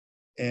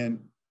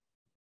 And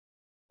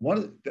one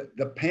of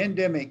the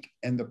pandemic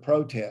and the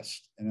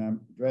protest, and I'm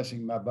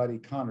addressing my buddy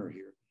Connor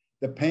here,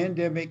 the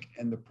pandemic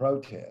and the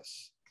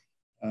protests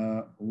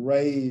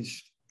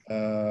raised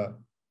a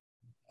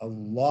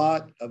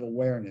lot of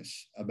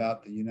awareness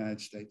about the United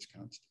States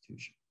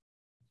Constitution.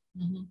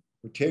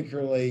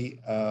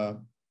 Particularly,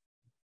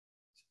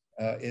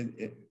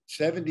 76%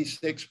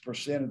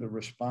 of the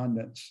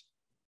respondents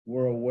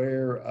were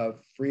aware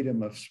of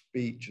freedom of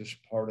speech as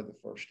part of the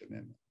First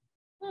Amendment.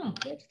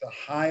 That's the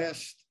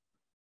highest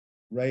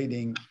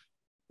rating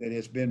that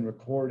has been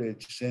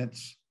recorded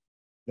since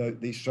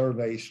these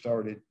surveys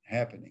started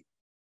happening.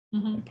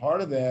 And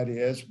part of that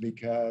is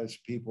because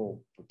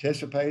people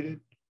participated,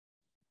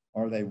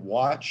 or they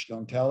watched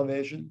on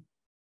television,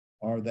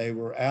 or they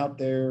were out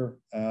there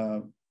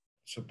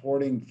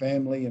supporting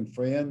family and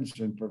friends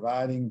and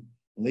providing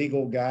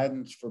legal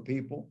guidance for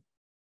people.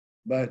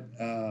 But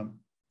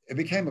it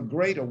became a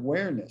great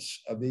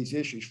awareness of these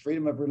issues.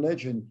 Freedom of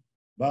religion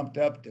bumped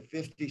up to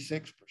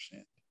 56%.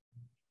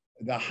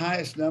 The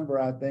highest number,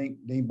 I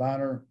think, Dean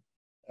Beiner,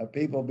 of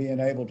people being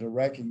able to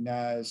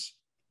recognize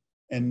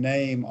and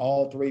name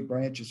all three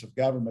branches of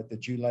government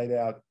that you laid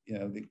out,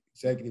 the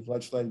executive,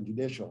 legislative,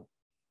 judicial,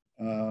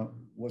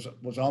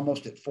 was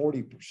almost at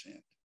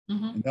 40%.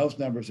 Mm-hmm. And those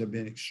numbers have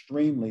been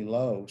extremely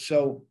low.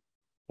 So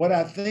what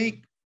I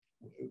think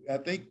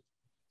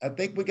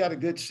we got a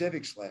good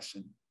civics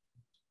lesson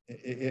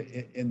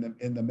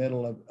in the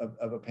middle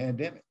of a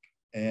pandemic.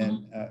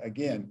 And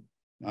again,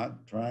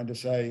 not trying to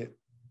say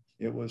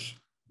it was,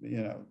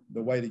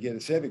 the way to get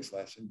a civics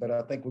lesson, but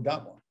I think we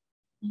got one.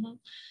 Mm-hmm.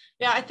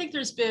 Yeah, I think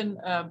there's been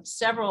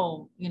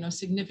several,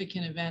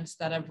 significant events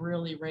that have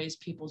really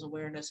raised people's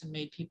awareness and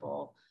made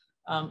people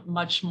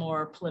much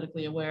more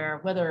politically aware.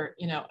 Whether,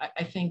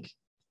 I think,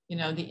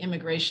 the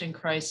immigration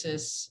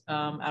crisis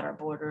at our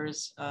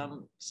borders,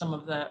 some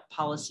of the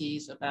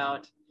policies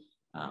about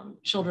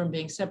children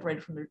being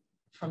separated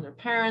from their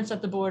parents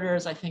at the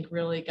borders, I think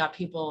really got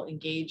people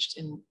engaged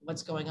in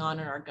what's going on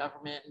in our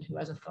government and who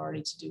has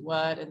authority to do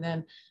what. And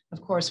then,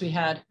 of course, we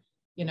had,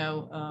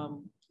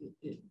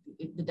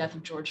 the death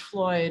of George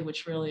Floyd,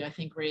 which really, I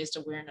think, raised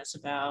awareness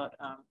about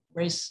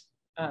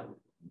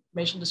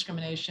racial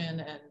discrimination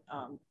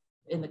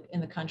and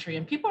in the country.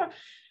 And people are,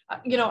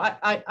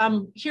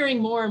 I'm hearing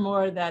more and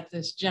more that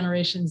this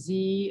Generation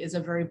Z is a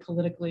very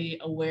politically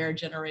aware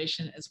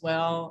generation as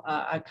well.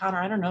 Connor,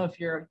 I don't know if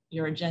you're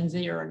a Gen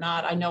Z or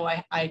not. I know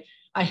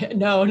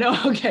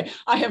okay.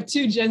 I have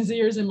two Gen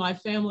Zers in my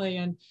family,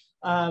 and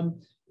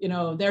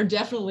they're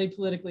definitely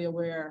politically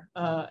aware.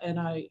 And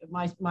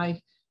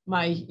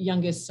my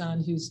youngest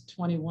son, who's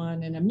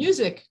 21 and a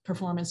music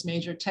performance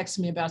major, texts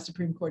me about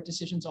Supreme Court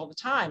decisions all the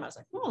time. I was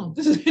like,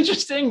 this is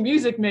interesting.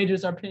 Music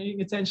majors are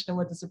paying attention to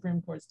what the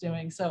Supreme Court's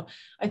doing. So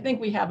I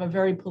think we have a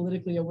very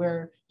politically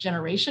aware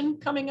generation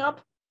coming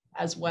up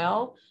as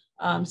well.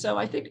 So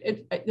I think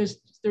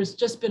there's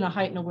just been a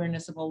heightened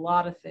awareness of a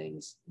lot of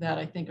things that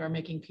I think are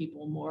making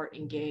people more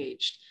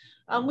engaged,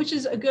 which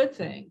is a good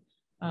thing.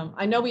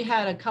 I know we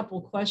had a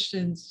couple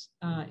questions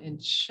in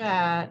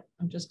chat.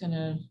 I'm just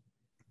gonna,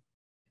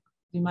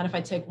 do you mind if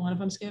I take one of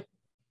them, Skip?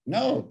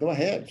 No, go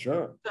ahead,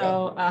 sure.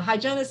 So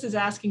Hygienist is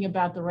asking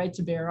about the right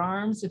to bear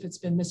arms, if it's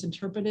been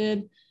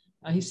misinterpreted.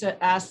 He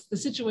asked, the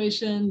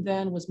situation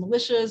then was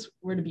militias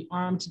were to be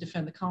armed to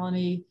defend the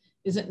colony.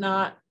 Is it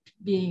not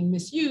being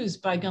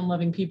misused by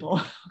gun-loving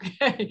people?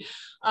 Okay.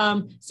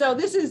 So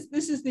this is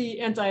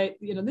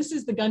the this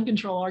is the gun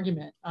control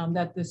argument,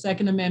 that the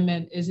Second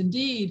Amendment is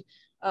indeed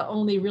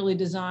only really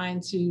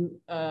designed to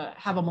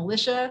have a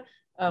militia.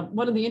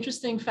 One of the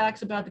interesting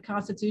facts about the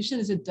Constitution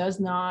is it does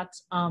not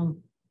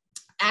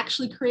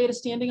actually create a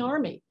standing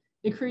army.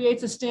 It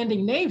creates a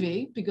standing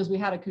navy because we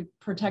had to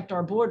protect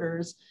our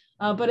borders,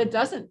 but it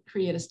doesn't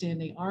create a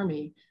standing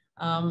army.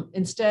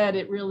 Instead,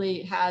 it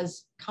really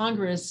has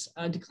Congress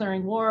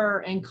declaring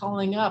war and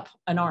calling up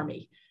an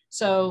army.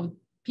 So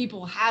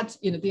people had,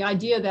 the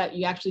idea that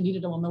you actually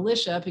needed a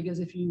militia, because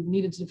if you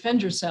needed to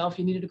defend yourself,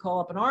 you needed to call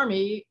up an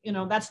army,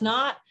 that's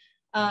not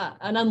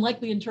an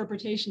unlikely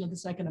interpretation of the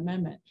Second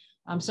Amendment.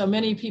 So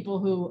many people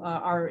who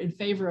are in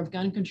favor of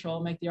gun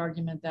control make the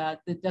argument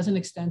that it doesn't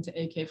extend to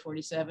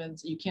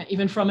AK-47s. You can't,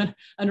 even from an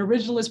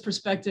originalist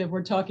perspective,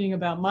 we're talking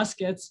about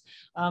muskets.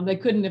 They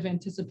couldn't have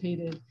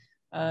anticipated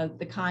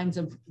the kinds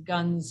of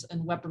guns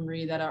and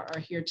weaponry that are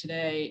here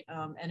today,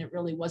 and it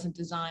really wasn't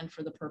designed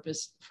for the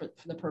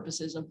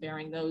purposes of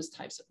bearing those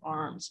types of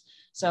arms.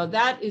 So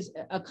that is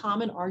a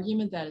common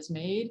argument that is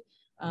made.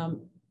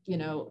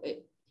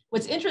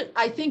 What's interesting,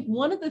 I think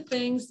one of the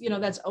things,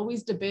 that's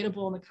always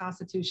debatable in the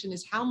Constitution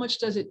is how much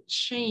does it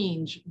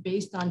change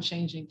based on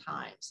changing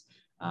times.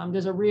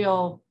 There's a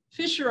real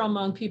fissure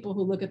among people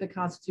who look at the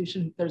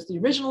Constitution. There's the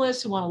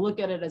originalists who want to look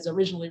at it as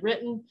originally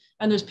written,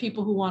 and there's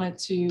people who want it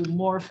to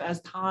morph as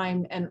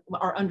time and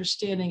our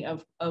understanding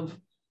of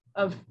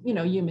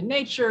human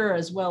nature,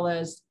 as well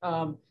as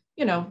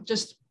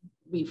just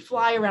we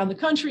fly around the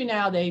country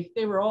now. They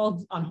were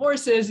all on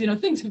horses.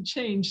 Things have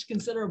changed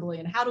considerably.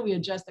 And how do we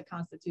adjust the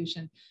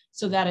Constitution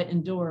so that it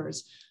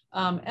endures?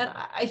 And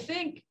I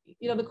think,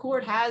 the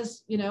court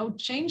has,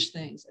 changed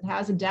things. It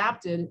has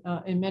adapted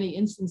in many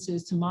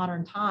instances to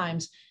modern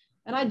times.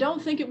 And I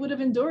don't think it would have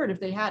endured if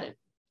they hadn't.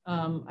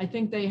 I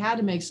think they had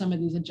to make some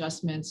of these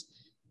adjustments.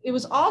 It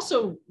was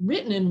also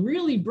written in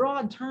really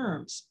broad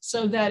terms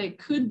so that it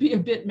could be a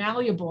bit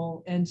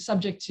malleable and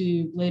subject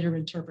to later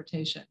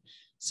interpretation.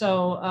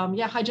 So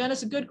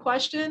Hygienist, a good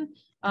question.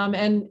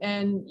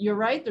 And you're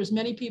right, there's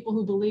many people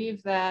who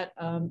believe that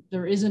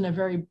there isn't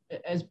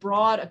as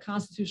broad a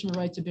constitutional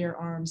right to bear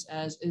arms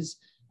as is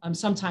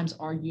sometimes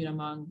argued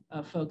among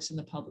folks in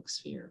the public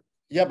sphere.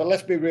 Yeah, but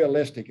let's be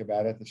realistic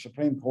about it. The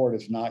Supreme Court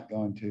is not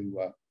going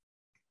to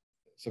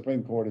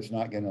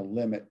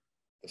limit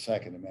the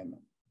Second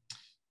Amendment.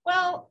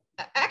 Well,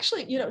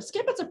 actually,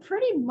 Skip, it's a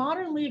pretty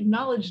modernly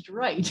acknowledged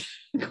right.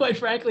 Quite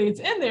frankly, it's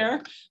in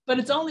there, but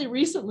it's only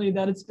recently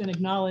that it's been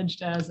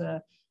acknowledged as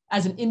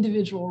an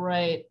individual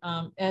right.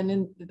 And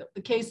in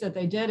the case that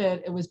they did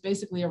it, it was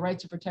basically a right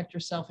to protect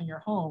yourself in your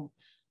home.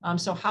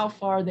 So how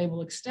far they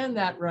will extend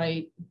that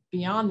right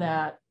beyond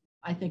that,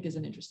 I think, is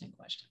an interesting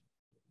question.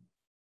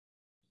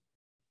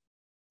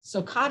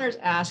 So Connor's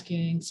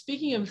asking,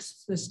 speaking of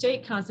the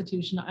state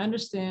constitution, I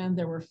understand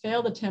there were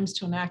failed attempts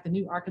to enact the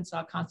new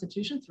Arkansas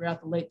Constitution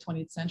throughout the late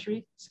 20th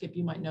century. Skip,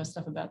 you might know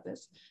stuff about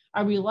this.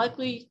 Are we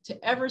likely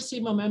to ever see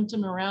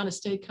momentum around a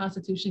state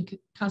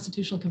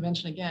constitutional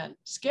convention again?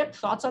 Skip,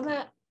 thoughts on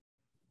that?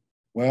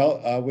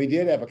 Well, we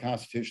did have a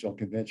constitutional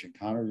convention,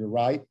 Connor, you're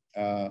right.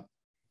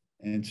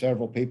 And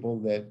several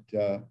people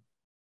that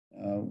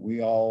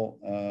we all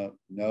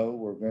know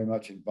were very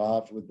much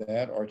involved with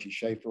that. Archie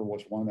Schaefer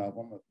was one of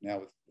them. Now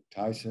with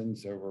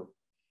Tyson's, there were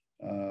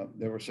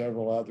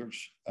several others.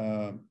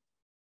 There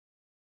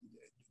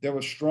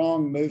was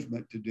strong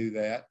movement to do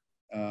that.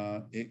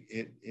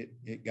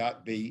 It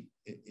got beat.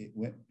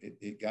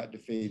 It got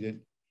defeated.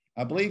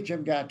 I believe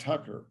Jim Guy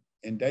Tucker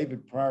and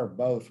David Pryor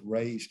both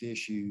raised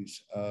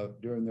issues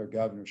during their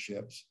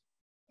governorships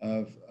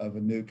of a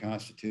new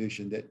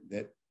constitution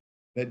that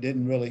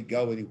didn't really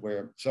go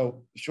anywhere.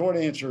 So the short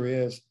answer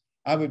is,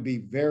 I would be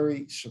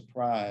very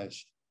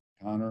surprised,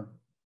 Connor,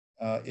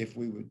 if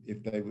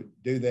they would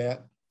do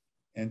that.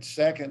 And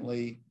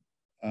secondly,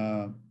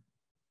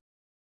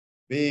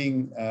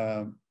 being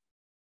a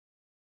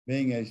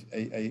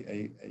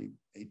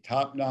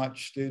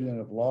top-notch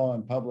student of law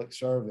and public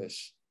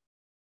service,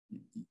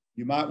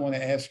 you might want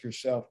to ask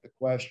yourself the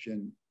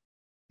question,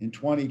 in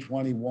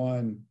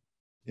 2021,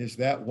 is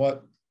that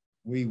what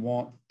we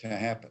want to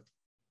happen?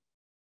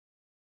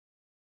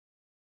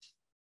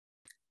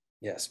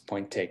 Yes,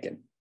 point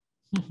taken.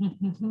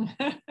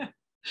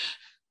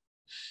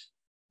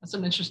 That's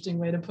an interesting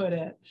way to put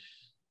it.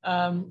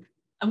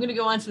 I'm going to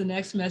go on to the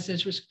next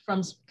message, which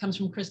comes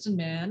from Kristen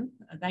Mann.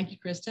 Thank you,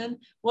 Kristen.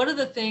 What are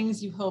the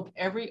things you hope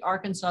every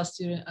Arkansas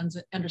student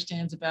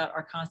understands about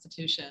our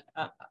Constitution?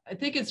 I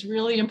think it's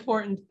really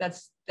important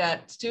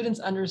that students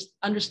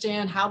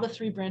understand how the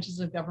three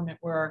branches of government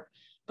work,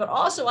 but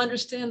also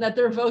understand that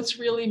their votes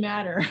really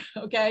matter.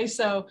 Okay,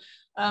 so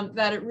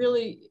that it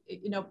really,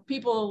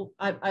 people,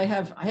 I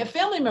have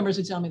family members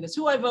who tell me this: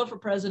 who I vote for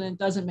president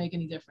doesn't make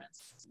any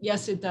difference.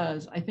 Yes, it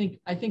does. I think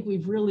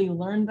we've really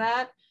learned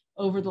that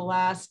over the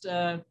last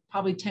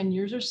probably 10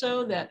 years or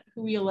so, that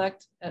who we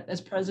elect as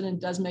president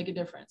does make a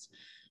difference.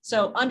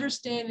 So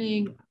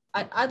understanding,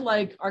 I'd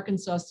like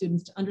Arkansas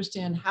students to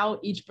understand how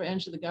each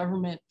branch of the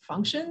government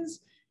functions,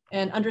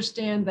 and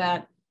understand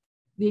that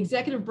the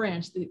executive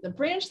branch, the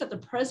branch that the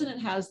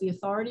president has the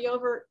authority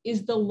over,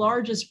 is the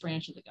largest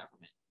branch of the government.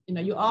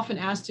 You often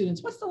ask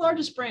students, what's the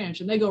largest branch?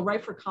 And they go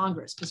right for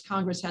Congress, because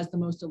Congress has the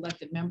most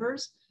elected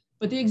members.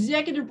 But the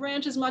executive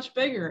branch is much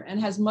bigger and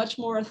has much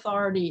more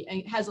authority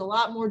and has a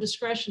lot more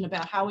discretion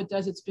about how it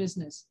does its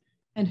business.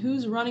 And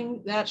who's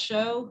running that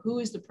show, who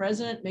is the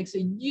president, makes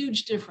a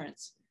huge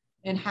difference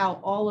in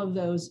how all of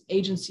those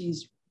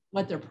agencies,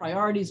 what their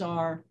priorities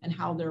are and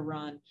how they're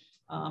run.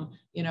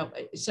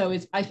 So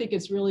I think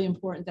it's really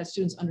important that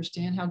students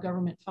understand how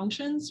government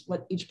functions,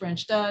 what each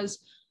branch does,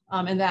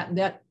 and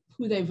that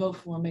who they vote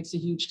for makes a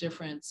huge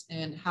difference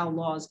in how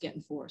laws get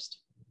enforced.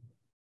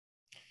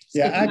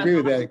 Yeah, I agree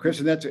with that,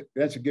 Kristen.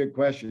 That's a good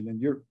question. And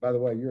by the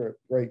way, you're a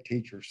great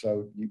teacher,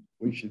 so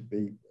we should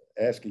be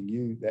asking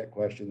you that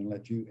question and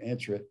let you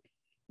answer it.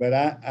 But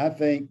I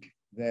think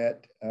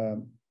that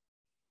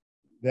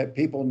that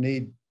people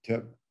need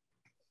to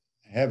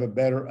have a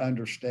better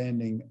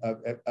understanding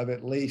of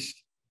at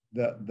least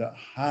the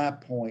high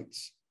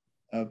points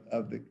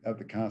of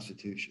the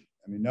Constitution.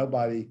 I mean,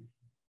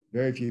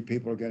 very few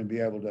people are going to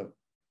be able to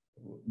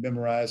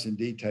memorize in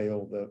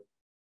detail the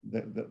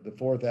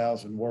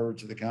 4,000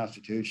 words of the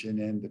Constitution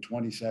and the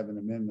 27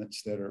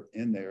 amendments that are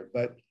in there.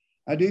 But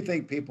I do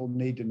think people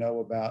need to know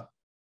about,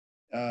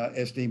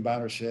 as Dean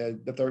Beiner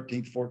said, the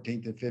 13th,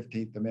 14th, and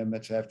 15th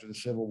Amendments after the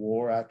Civil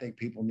War. I think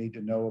people need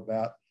to know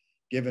about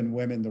giving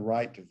women the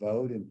right to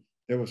vote. And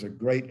there was a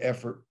great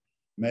effort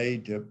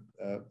made to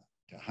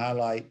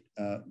highlight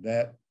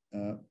that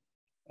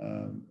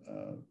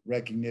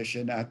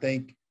recognition. I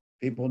think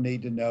people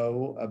need to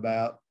know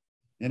about,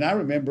 and I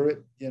remember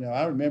it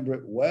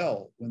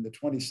well when the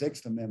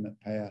 26th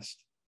Amendment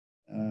passed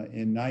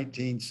in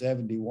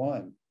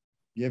 1971,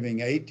 giving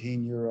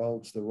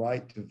 18-year-olds the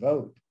right to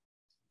vote.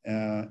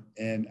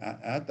 And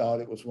I thought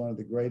it was one of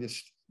the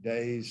greatest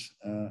days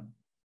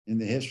in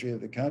the history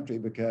of the country,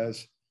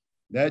 because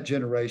that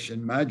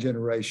generation, my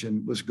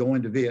generation, was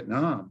going to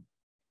Vietnam,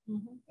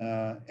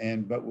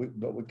 but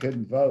we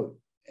couldn't vote,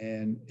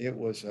 and it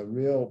was a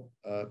real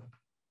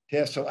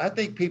test. So I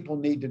think people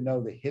need to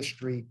know the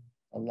history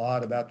a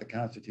lot about the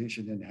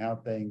Constitution and how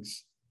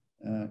things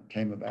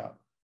came about.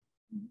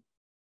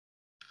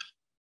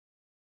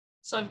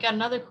 So I've got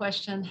another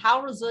question.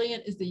 How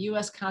resilient is the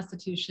U.S.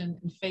 Constitution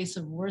in face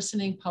of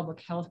worsening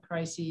public health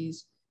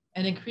crises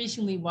and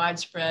increasingly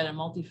widespread and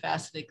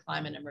multifaceted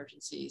climate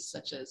emergencies,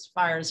 such as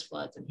fires,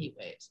 floods, and heat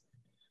waves?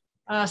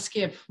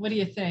 Skip, what do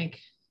you think?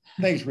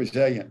 I think it's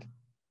resilient.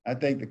 I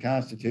think the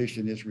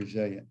Constitution is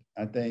resilient.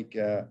 I think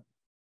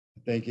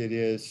it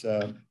is.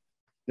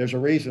 There's a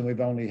reason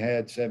we've only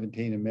had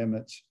 17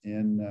 amendments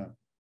in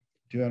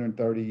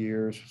 230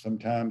 years.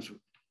 Sometimes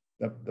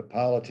the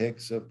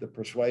politics of the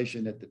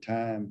persuasion at the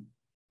time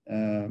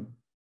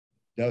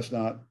does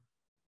not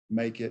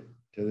make it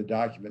to the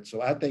document.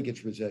 So I think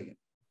it's resilient.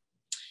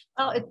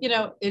 Well,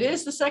 it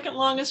is the second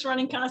longest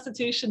running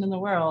constitution in the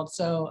world.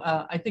 So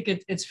I think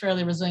it's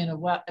fairly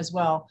resilient as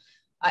well.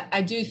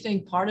 I do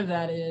think part of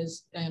that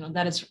is,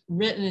 that it's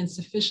written in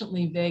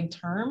sufficiently vague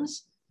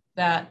terms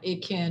that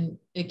it can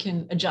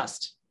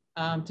adjust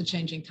to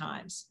changing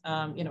times.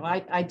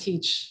 I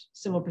teach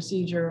civil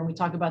procedure, and we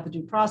talk about the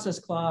due process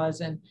clause,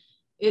 and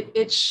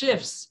it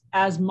shifts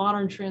as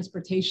modern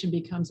transportation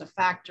becomes a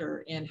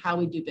factor in how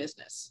we do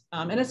business.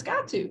 And it's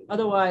got to,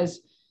 otherwise,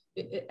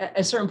 at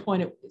a certain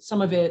point,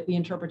 some of it, the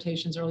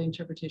interpretations, early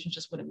interpretations,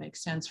 just wouldn't make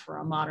sense for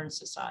a modern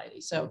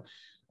society. So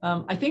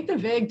I think the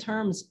vague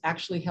terms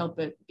actually help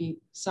it be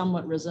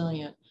somewhat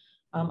resilient.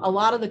 A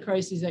lot of the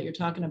crises that you're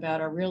talking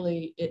about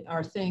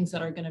are things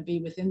that are going to be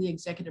within the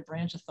executive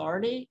branch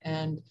authority.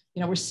 And,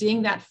 we're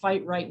seeing that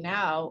fight right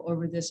now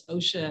over this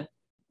OSHA,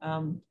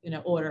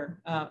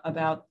 order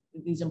about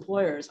these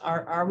employers.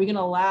 Are we going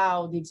to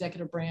allow the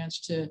executive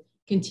branch to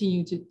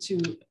continue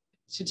to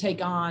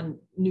take on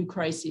new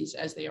crises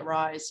as they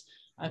arise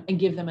and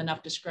give them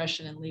enough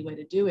discretion and leeway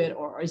to do it,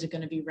 or is it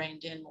going to be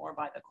reined in more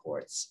by the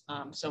courts?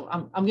 So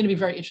I'm going to be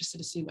very interested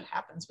to see what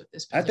happens with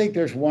this position. I think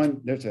there's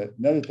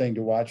another thing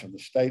to watch on the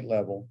state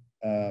level,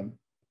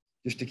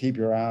 just to keep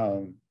your eye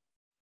on.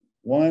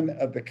 One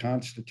of the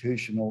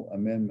constitutional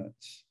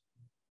amendments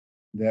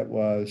that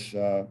was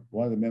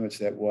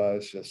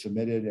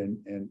submitted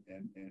and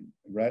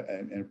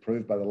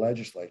approved by the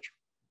legislature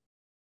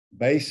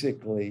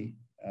basically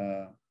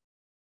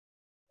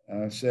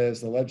says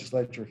the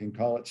legislature can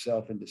call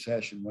itself into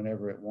session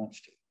whenever it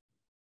wants to,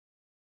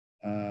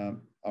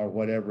 or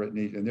whatever it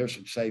needs. And there's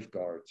some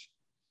safeguards.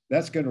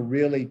 That's going to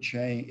really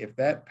change. If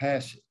that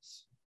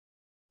passes,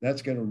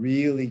 that's going to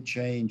really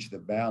change the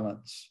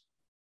balance.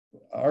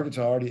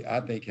 Arkansas already, I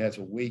think, has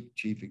a weak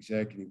chief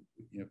executive.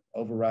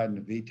 Overriding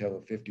the veto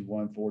of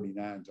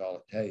 51-49 is all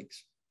it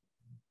takes.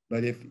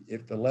 But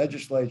if the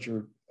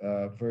legislature,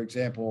 for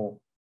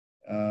example,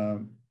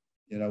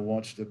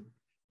 wants to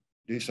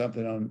do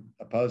something on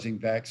opposing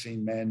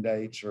vaccine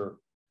mandates or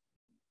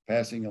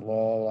passing a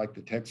law like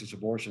the Texas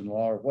abortion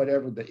law or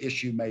whatever the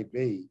issue may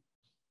be,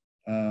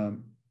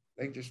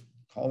 they just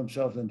call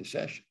themselves into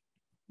session.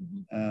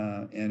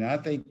 Mm-hmm. And I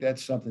think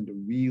that's something to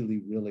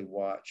really, really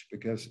watch,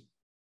 because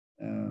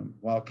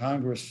while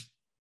Congress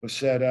was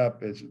set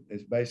up as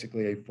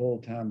basically a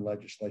full-time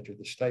legislature,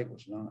 the state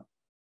was not.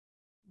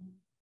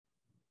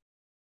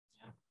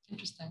 Yeah,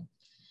 interesting.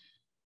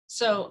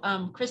 So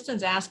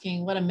Kristen's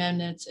asking, what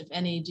amendments, if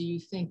any, do you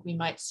think we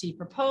might see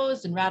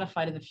proposed and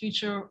ratified in the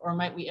future, or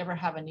might we ever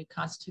have a new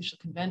constitutional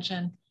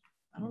convention?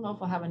 I don't know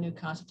if we'll have a new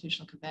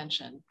constitutional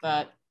convention,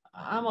 but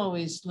I'm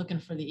always looking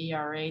for the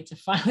ERA to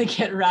finally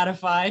get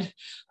ratified.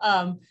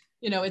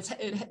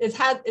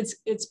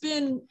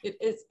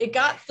 It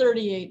got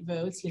 38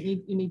 votes.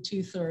 You need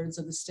 2/3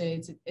 of the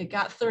states. It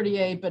got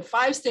 38, but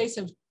 5 states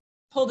have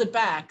pulled it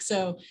back.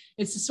 So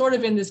it's sort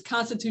of in this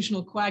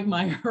constitutional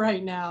quagmire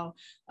right now.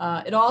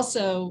 It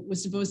also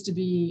was supposed to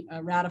be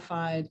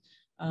ratified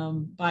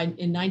in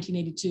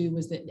 1982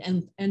 was the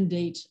end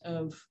date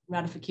of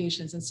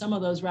ratifications. And some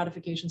of those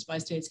ratifications by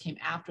states came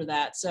after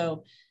that.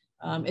 So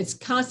its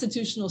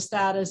constitutional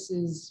status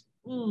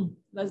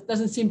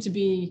doesn't seem to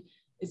be,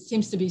 it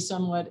seems to be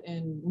somewhat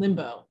in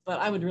limbo, but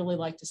I would really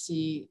like to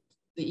see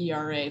the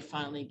ERA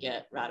finally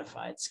get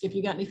ratified. Skip,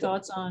 you got any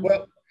thoughts on?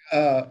 Well,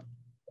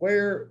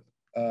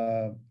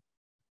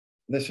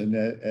 listen,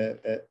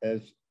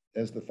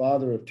 as the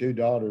father of 2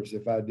 daughters,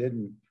 if I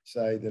didn't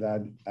say that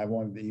I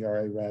wanted the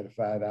ERA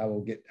ratified, I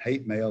will get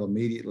hate mail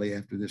immediately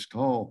after this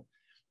call.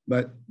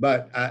 But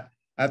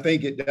I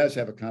think it does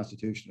have a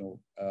constitutional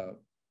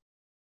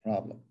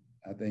problem.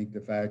 I think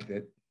the fact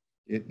that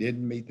it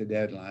didn't meet the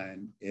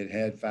deadline, it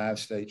had 5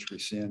 states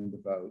rescind the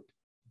vote.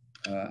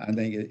 I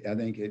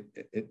think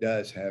it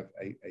does have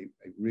a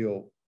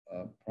real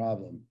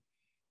problem.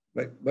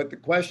 But the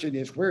question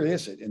is, where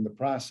is it in the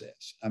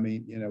process? I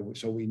mean,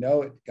 so we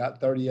know it got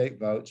 38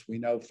 votes. We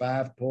know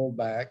 5 pulled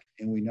back,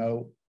 and we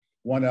know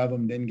one of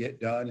them didn't get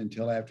done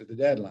until after the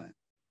deadline.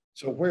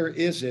 So where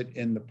is it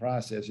in the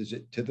process? Is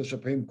it to the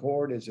Supreme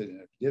Court? Is it in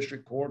a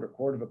district court or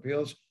court of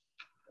appeals?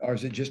 Or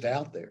is it just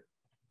out there?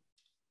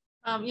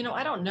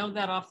 I don't know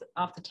that off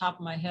the top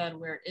of my head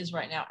where it is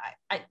right now.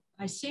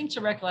 I seem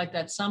to recollect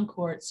that some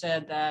court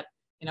said that,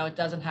 it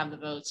doesn't have the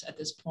votes at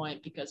this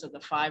point because of the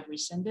 5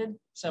 rescinded.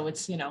 So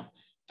it's,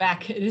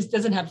 back, it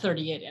doesn't have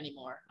 38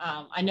 anymore.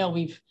 I know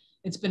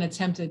it's been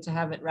attempted to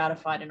have it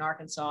ratified in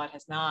Arkansas. It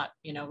has not,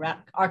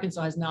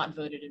 Arkansas has not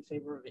voted in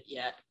favor of it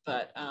yet,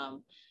 but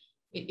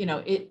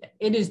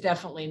it is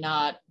definitely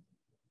not,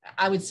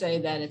 I would say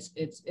that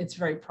it's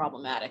very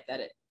problematic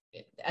that it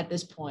at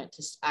this point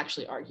to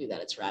actually argue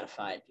that it's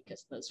ratified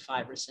because of those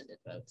 5 rescinded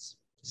votes.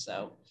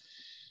 So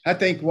I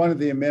think one of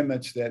the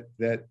amendments that's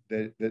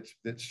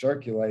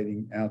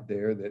circulating out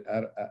there that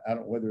I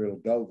don't know whether it'll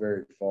go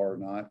very far or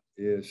not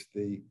is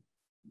the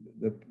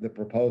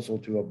proposal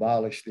to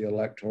abolish the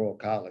Electoral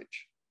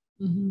College,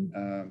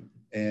 mm-hmm.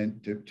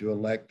 And to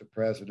elect the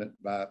president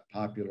by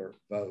popular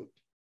vote.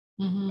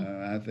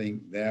 I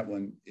think that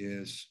one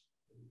is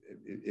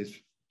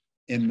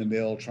in the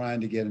mill,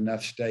 trying to get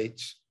enough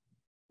states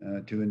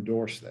to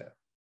endorse that.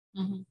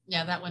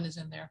 Yeah, that one is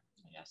in there.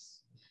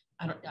 Yes.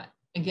 I don't.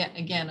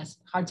 Again, it's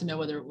hard to know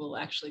whether it will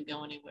actually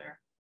go anywhere.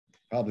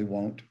 Probably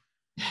won't.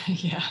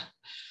 Yeah.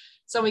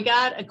 So we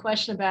got a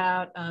question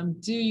about,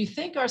 do you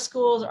think our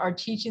schools are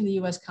teaching the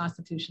U.S.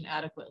 Constitution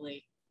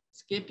adequately?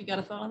 Skip, you got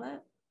a thought on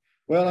that?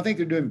 Well, I think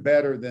they're doing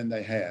better than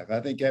they have. I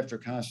think after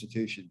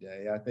Constitution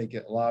Day, I think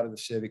a lot of the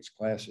civics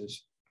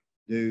classes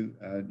do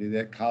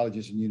that.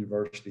 Colleges and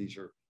universities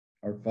are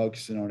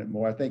focusing on it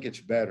more. I think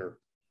it's better.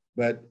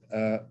 But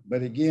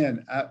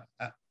again,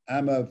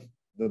 I'm of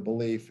the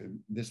belief, and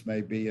this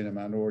may be in a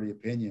minority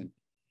opinion,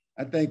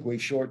 I think we've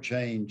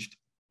shortchanged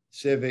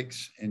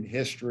civics and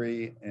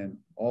history and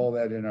all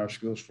that in our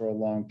schools for a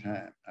long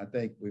time. I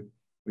think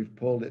we've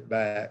pulled it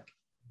back,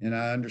 and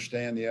I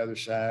understand the other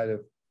side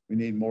of we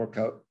need more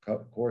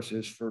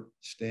courses for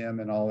STEM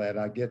and all that.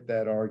 I get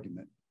that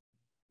argument,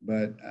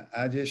 but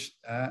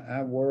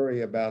I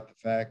worry about the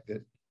fact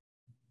that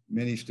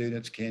many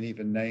students can't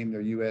even name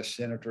their U.S.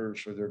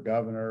 senators or their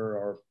governor,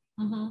 or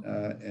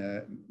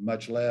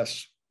much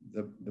less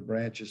the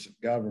branches of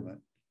government.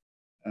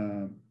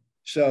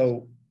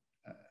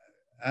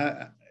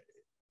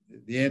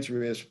 The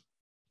answer is,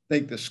 I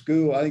think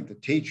the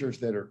teachers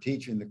that are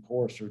teaching the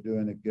course are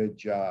doing a good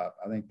job.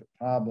 I think the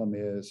problem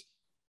is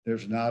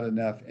there's not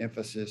enough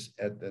emphasis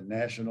at the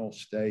national,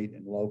 state,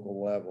 and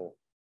local level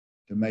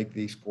to make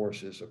these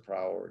courses a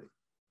priority.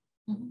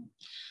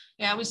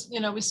 Yeah, we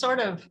sort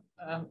of,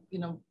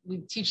 we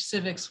teach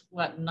civics,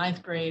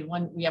 ninth grade,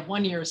 we have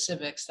 1 year of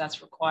civics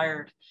that's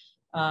required.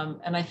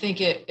 And I think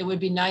it would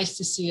be nice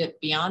to see it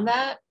beyond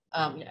that.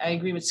 I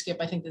agree with Skip.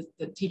 I think that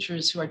the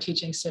teachers who are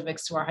teaching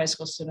civics to our high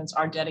school students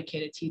are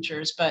dedicated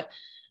teachers, but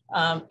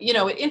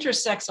it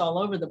intersects all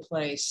over the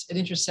place. It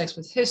intersects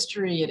with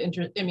history. It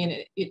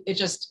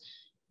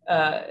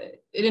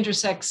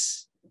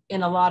intersects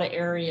in a lot of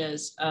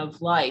areas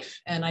of life.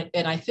 And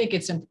I think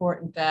it's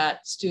important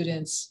that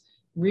students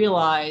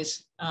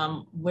realize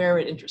where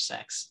it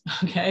intersects.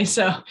 Okay,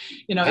 so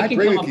it can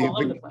come up all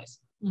over the place.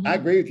 I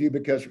agree with you,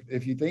 because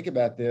if you think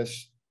about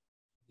this,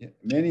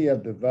 many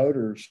of the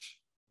voters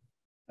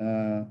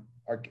are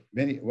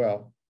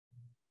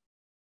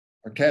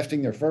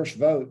casting their first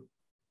vote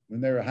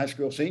when they're a high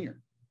school senior.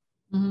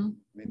 I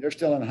mean, they're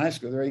still in high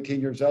school. They're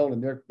 18 years old,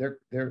 and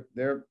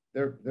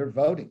they're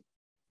voting.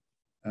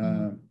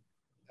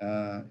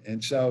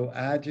 And so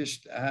I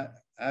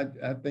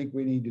think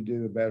we need to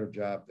do a better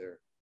job there.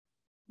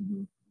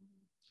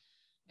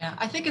 Yeah,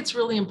 I think it's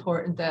really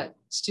important that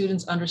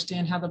students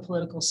understand how the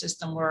political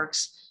system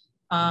works,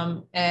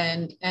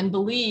 and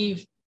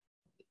believe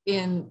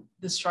in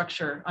the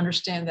structure,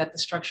 understand that the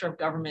structure of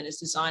government is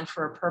designed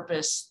for a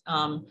purpose,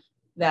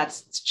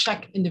 that's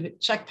check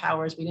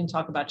powers. We didn't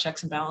talk about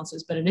checks and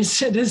balances, but it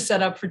is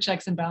set up for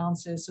checks and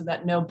balances so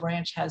that no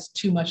branch has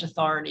too much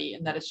authority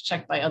and that it's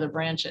checked by other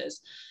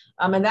branches.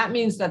 And that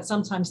means that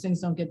sometimes things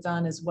don't get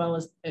done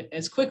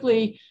as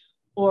quickly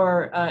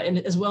or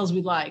as well as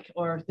we'd like,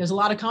 or there's a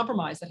lot of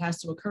compromise that has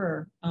to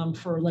occur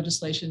for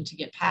legislation to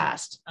get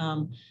passed.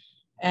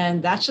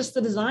 And that's just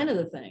the design of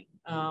the thing.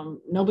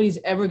 Nobody's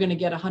ever going to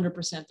get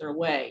 100% their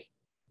way.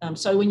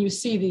 So when you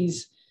see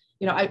these,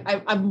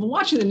 I've been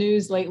watching the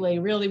news lately,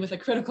 really with a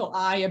critical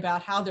eye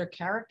about how they're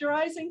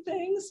characterizing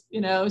things. We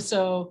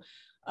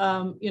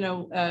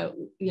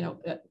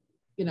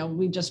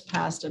just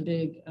passed a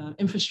big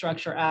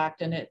infrastructure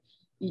act, and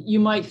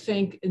you might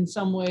think in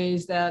some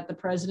ways that the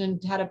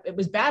president it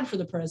was bad for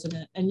the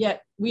president, and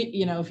yet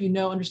if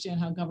understand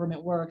how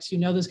government works,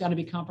 there's got to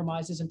be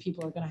compromises, and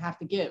people are going to have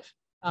to give,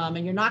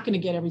 and you're not going to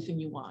get everything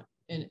you want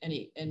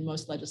in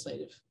most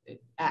legislative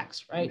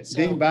acts, right? So,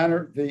 Dean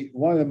Beiner,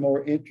 one of the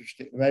more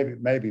interesting,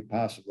 maybe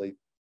possibly,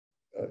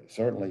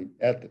 certainly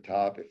at the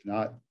top, if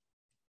not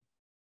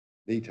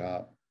the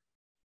top,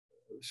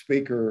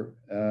 speaker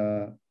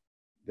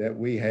that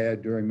we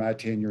had during my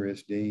tenure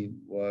as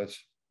dean was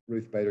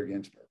Ruth Bader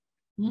Ginsburg.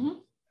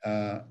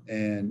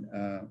 And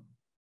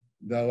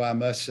though I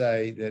must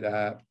say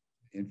that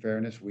in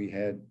fairness, we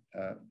had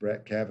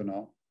Brett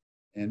Kavanaugh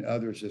and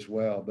others as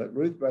well, but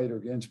Ruth Bader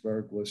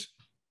Ginsburg was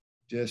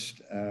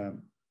just,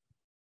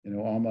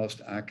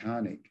 almost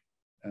iconic.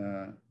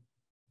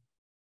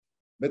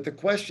 But the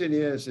question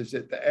is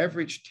that the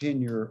average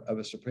tenure of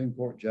a Supreme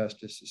Court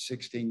justice is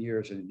 16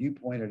 years. And you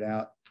pointed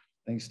out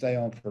things stay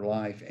on for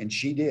life, and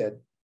she did.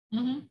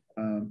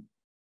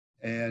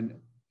 And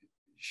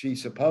she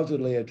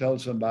supposedly had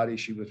told somebody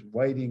she was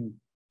waiting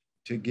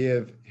to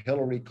give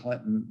Hillary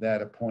Clinton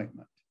that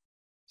appointment,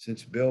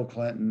 since Bill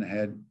Clinton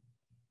had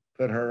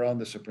put her on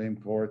the Supreme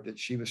Court, that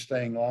she was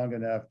staying long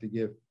enough to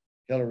give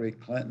Hillary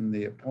Clinton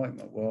the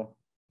appointment. Well,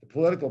 the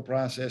political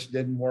process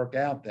didn't work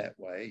out that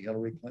way.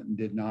 Hillary Clinton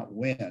did not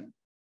win,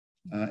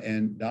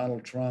 and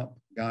Donald Trump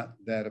got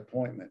that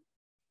appointment.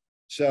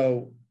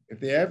 So if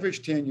the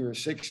average tenure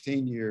is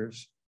 16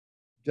 years,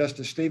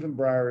 Justice Stephen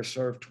Breyer has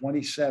served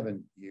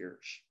 27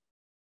 years.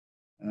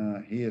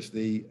 He is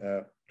the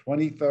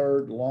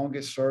 23rd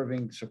longest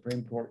serving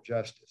Supreme Court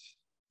justice.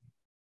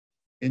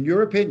 In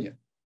your opinion,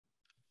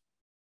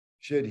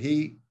 should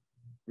he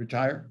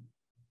retire?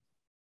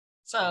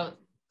 So,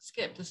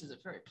 Skip, this is a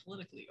very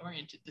politically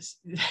oriented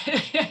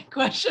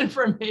question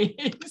for me.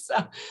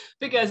 So,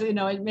 because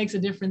it makes a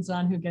difference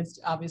on who gets,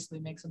 obviously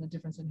makes a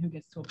difference in who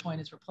gets to appoint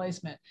his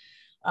replacement.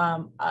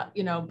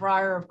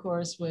 Breyer, of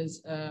course,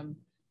 was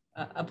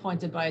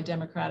appointed by a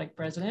Democratic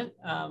president.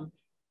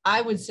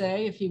 I would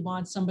say if he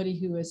wants somebody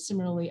who is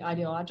similarly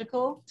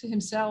ideological to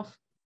himself,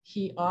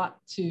 he ought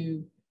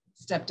to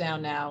step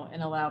down now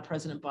and allow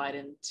President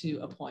Biden to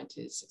appoint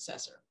his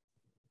successor.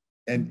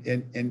 And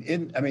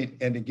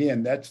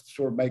again, that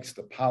sort of makes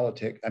the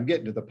politics. I'm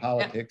getting to the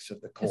politics of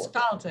the court. It's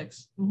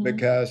politics. Mm-hmm.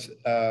 Because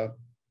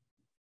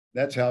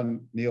that's how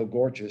Neil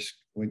Gorsuch,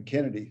 when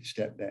Kennedy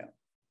stepped down,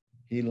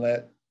 he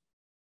let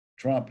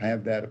Trump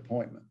have that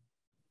appointment.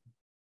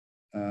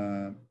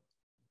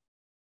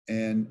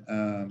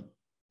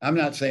 I'm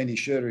not saying he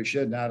should or he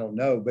shouldn't, I don't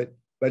know,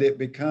 but it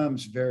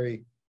becomes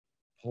very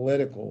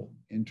political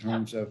in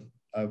terms of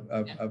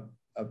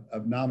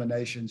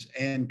nominations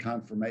and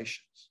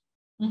confirmations.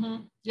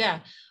 Mm-hmm. Yeah.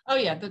 Oh,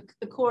 yeah. The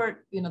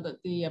court,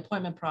 the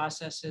appointment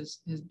process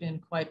has been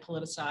quite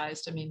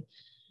politicized. I mean,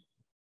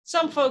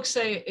 some folks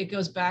say it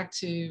goes back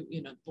to,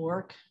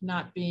 Bork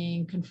not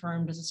being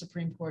confirmed as a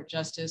Supreme Court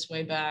justice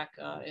way back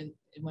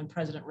when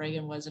President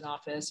Reagan was in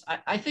office.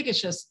 I think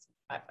it's just,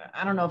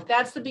 I don't know if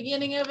that's the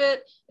beginning of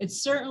it. It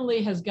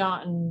certainly has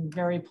gotten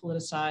very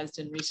politicized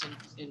in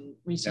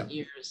recent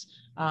years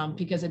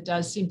because it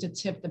does seem to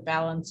tip the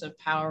balance of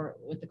power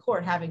with the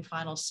court having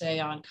final say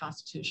on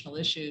constitutional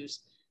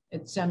issues.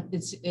 It's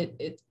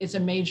a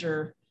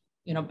major,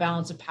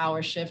 balance of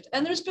power shift.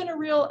 And there's been a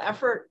real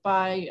effort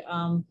by,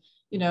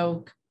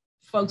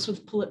 folks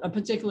with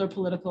particular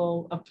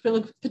political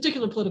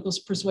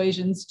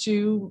persuasions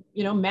to,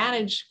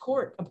 manage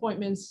court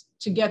appointments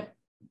to get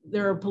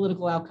their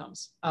political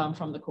outcomes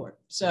from the court.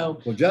 So,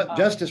 well,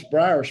 Justice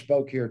Breyer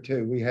spoke here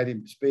too. We had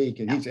him speak,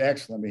 and he's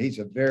excellent. I mean, he's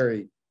a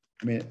very,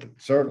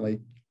 certainly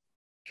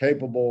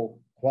capable,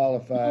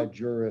 qualified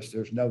jurist.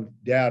 There's no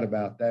doubt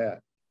about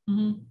that.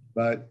 Mm-hmm.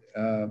 But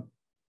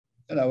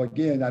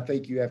again, I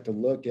think you have to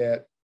look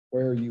at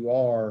where you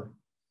are.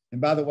 And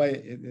by the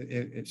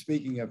way,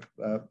 speaking of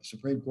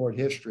Supreme Court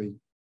history,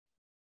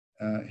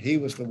 he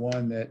was the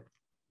one that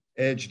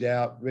edged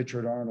out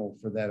Richard Arnold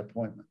for that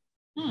appointment.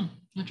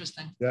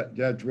 Interesting.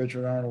 Judge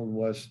Richard Arnold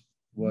was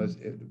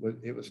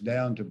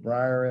down to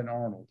Breyer and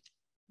Arnold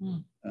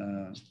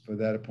for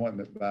that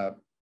appointment by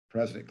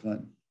President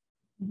Clinton.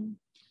 Mm-hmm.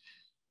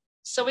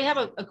 So we have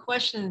a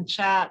question in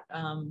chat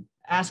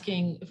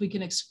asking if we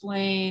can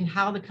explain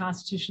how the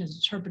Constitution is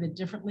interpreted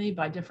differently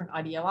by different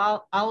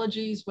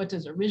ideologies. What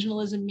does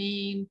originalism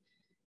mean?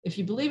 If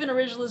you believe in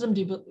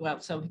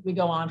originalism, so we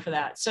go on for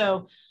that.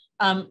 So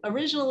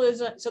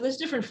originalism, so there's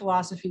different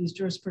philosophies,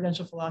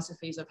 jurisprudential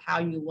philosophies of how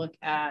you look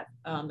at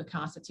the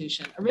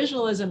Constitution.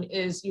 Originalism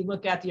is you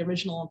look at the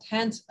original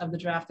intent of the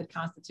drafted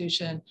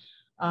Constitution.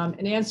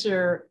 In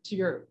answer to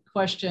your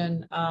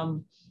question,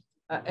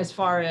 as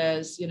far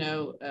as,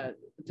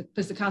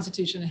 because the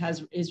Constitution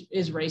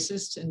is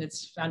racist in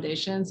its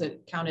foundations.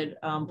 It counted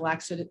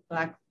Black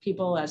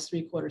people as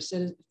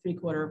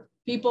three-quarter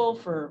people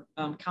for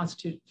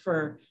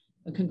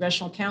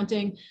congressional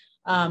counting.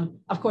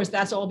 Of course,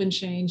 that's all been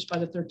changed by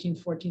the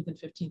 13th, 14th, and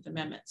 15th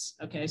Amendments.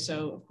 Okay,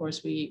 so of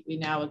course we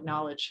now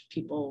acknowledge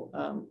people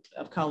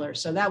of color.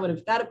 So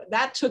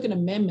that took an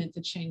amendment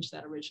to change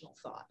that original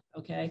thought.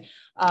 Okay,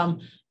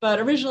 but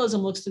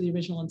originalism looks to the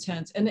original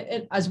intent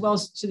and as well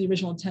as to the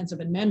original intents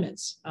of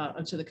amendments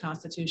to the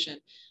Constitution.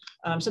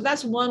 So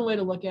that's one way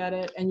to look at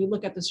it. And you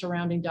look at the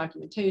surrounding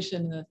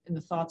documentation and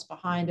the thoughts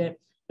behind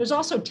it. There's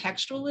also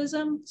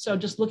textualism. So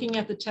just looking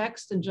at the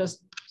text and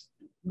just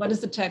what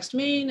does the text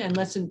mean? And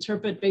let's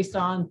interpret based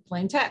on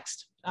plain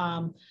text.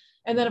 And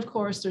then, of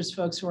course, there's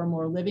folks who are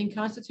more living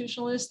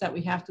constitutionalists that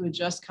we have to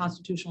adjust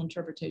constitutional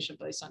interpretation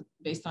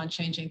based on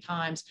changing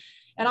times.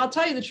 And I'll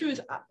tell you the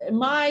truth, in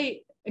my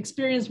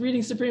experience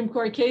reading Supreme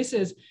Court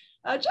cases,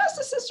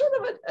 justices sort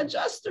of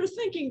adjust their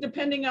thinking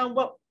depending on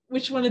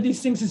which one of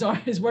these things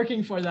is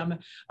working for them.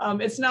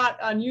 It's not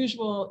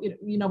unusual.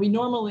 We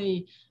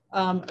normally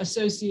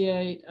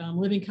associate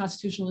living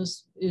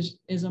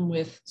constitutionalism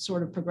with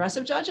sort of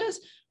progressive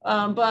judges,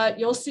 but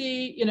you'll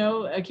see,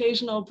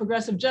 occasional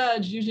progressive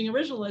judge using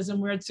originalism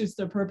where it suits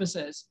their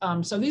purposes.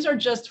 So these are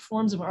just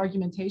forms of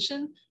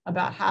argumentation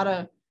about how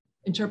to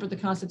interpret the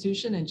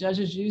Constitution, and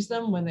judges use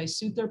them when they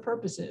suit their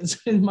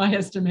purposes, in my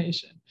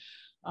estimation.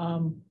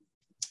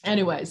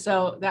 Anyway,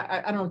 so that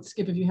I don't know,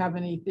 Skip, if you have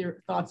any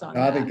thoughts on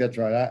that. I think that's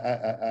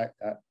right.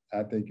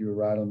 I think you're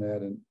right on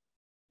that,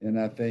 and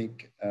I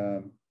think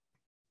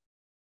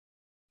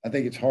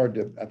it's hard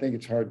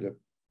to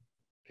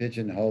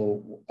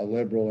pigeonhole a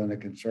liberal and a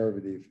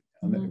conservative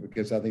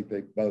because I think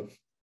they both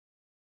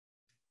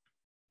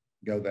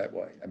go that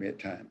way. I mean, at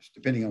times,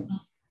 depending on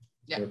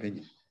their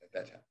opinion at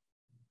that time.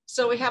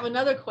 So we have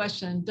another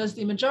question. Does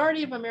the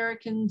majority of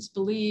Americans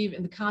believe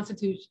in the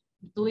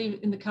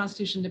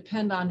Constitution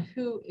depend on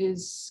who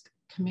is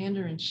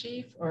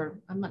commander-in-chief, or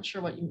I'm not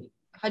sure what you mean.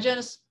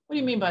 Hygienist, what do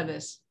you mean by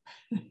this?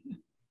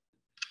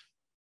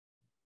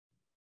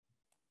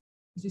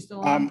 Is he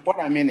still on? What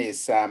I mean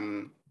is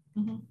the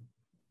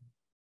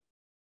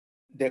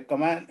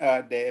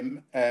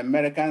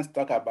Americans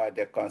talk about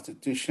the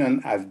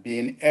Constitution as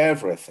being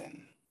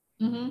everything.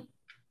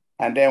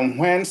 And then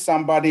when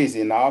somebody is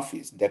in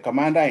office, the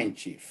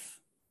commander-in-chief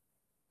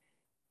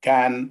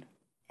can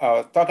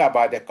talk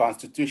about the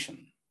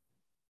Constitution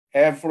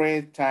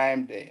every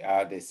time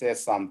they say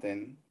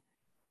something.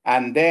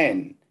 And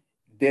then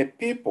the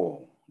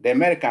people, the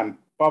American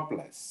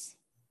populace,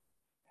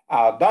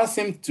 don't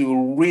seem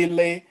to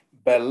really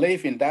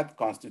believe in that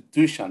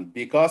Constitution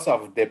because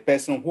of the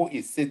person who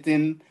is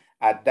sitting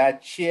at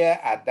that chair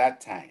at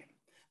that time.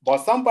 But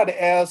somebody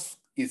else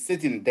is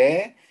sitting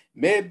there,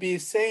 maybe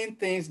saying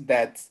things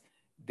that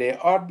the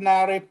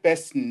ordinary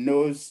person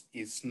knows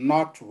is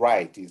not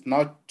right, is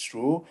not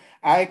true.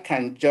 I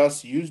can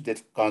just use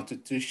the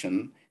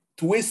Constitution,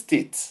 twist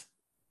it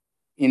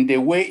in the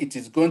way it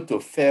is going to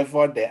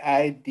favor the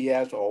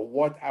ideas or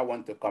what I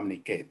want to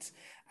communicate.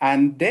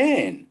 And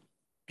then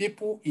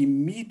people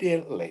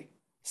immediately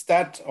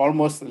start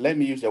almost, let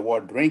me use the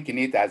word, drinking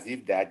it as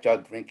if they are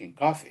just drinking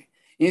coffee.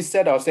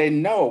 Instead of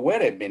saying, no,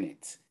 wait a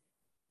minute.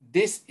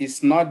 This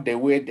is not the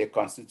way the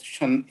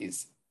Constitution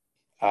is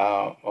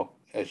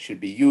should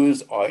be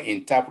used or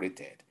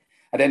interpreted.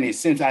 And then it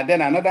seems, and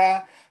then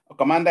another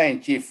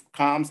commander-in-chief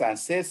comes and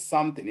says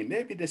something. It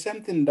may be the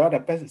same thing the other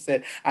person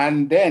said,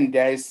 and then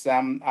there is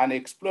an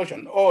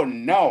explosion. Oh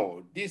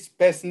no, this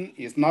person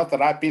is not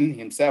wrapping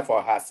himself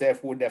or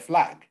herself with the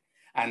flag.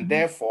 And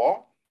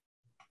therefore,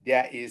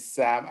 there is,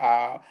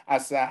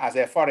 as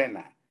a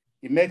foreigner,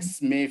 it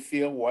makes me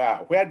feel,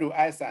 wow, where do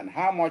I stand?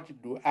 How much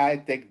do I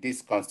take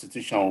this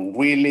Constitution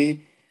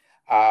really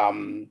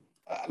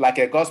like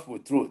a gospel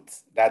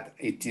truth that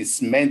it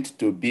is meant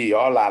to be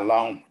all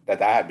along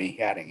that I have been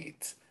hearing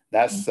it?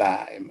 That's,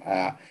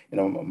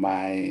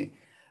 my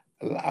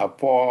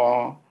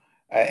poor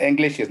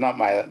English is not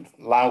my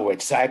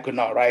language, so I could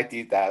not write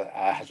it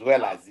as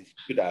well as it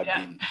should have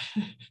been.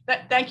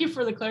 Thank you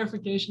for the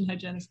clarification,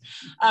 Hygienist.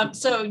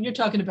 So you're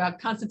talking about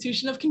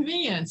Constitution of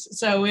convenience.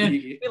 So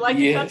we like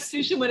the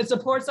Constitution when it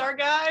supports our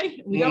guy.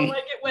 We don't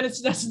like it when it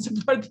doesn't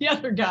support the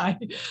other guy.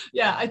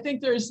 Yeah, I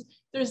think there's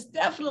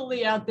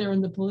definitely out there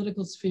in the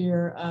political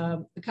sphere,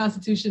 the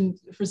Constitution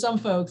for some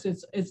folks,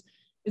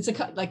 it's a,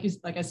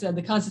 like I said,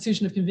 the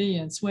Constitution of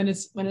convenience. When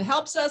it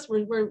helps us,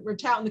 we're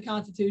touting the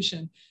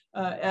Constitution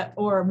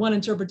or one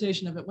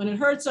interpretation of it. When it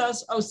hurts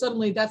us, oh,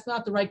 suddenly that's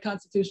not the right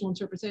constitutional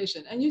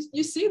interpretation. And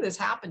you see this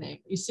happening.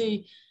 You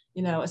see,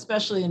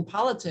 especially in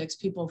politics,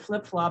 people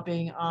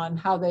flip-flopping on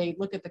how they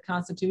look at the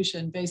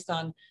Constitution based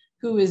on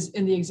who is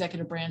in the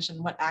executive branch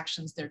and what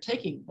actions they're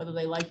taking, whether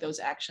they like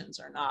those actions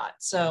or not.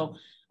 So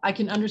I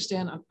can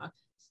understand.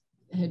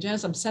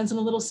 Janice, I'm sensing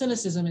a little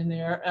cynicism in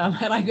there,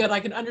 and I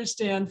can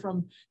understand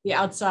from the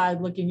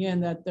outside looking in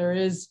that there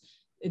is.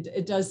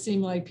 It does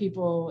seem like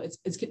people.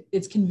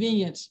 It's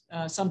convenient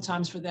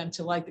sometimes for them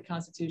to like the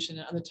Constitution,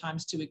 and other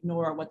times to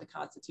ignore what the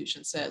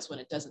Constitution says when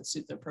it doesn't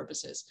suit their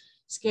purposes.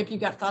 Skip, you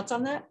got thoughts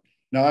on that?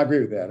 No, I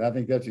agree with that. I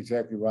think that's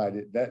exactly right.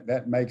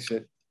 That makes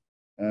it.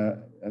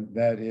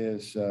 That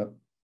is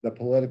the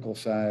political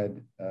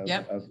side of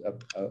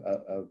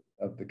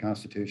the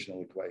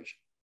constitutional equation.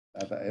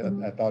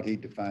 I thought he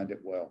defined it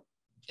well.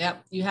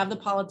 Yep, you have the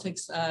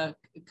politics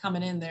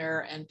coming in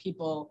there and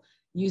people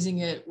using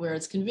it where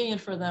it's convenient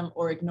for them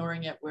or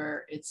ignoring it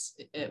where it's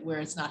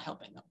not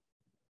helping them.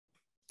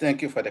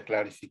 Thank you for the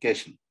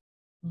clarification.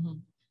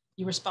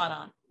 You were spot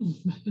on.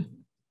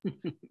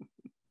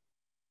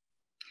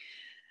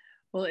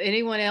 Well,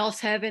 anyone else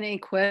have any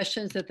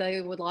questions that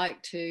they would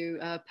like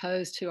to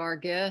pose to our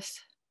guests?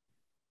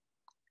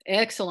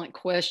 Excellent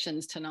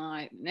questions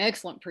tonight, an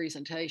excellent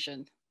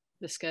presentation,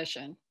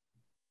 discussion.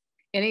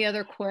 Any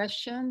other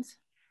questions?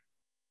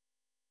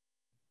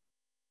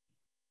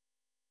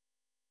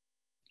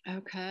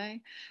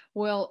 Okay,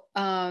 well,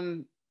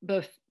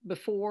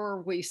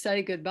 before we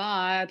say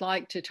goodbye, I'd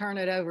like to turn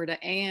it over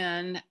to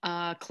Ann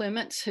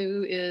Clements,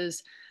 who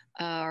is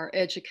our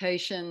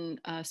education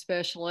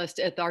specialist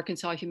at the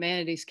Arkansas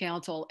Humanities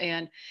Council.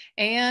 And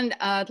Ann,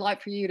 I'd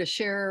like for you to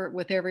share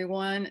with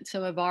everyone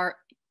some of our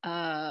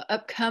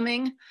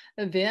upcoming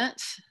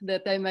events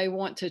that they may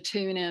want to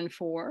tune in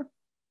for.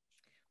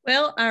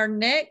 Well, our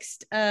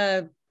next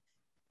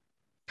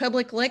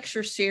public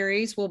lecture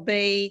series will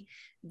be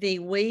the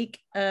week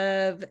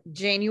of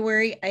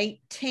January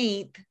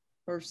 18th,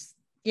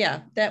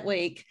 that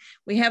week.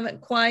 We haven't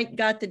quite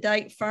got the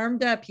date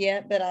firmed up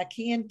yet, but I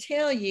can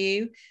tell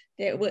you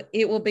that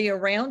it will be a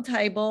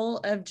roundtable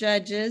of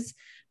judges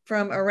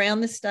from around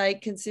the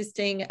state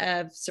consisting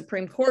of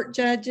Supreme Court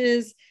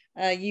judges,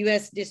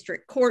 U.S.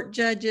 District Court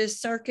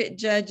judges, circuit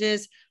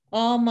judges,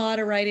 all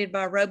moderated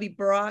by Roby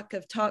Brock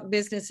of Talk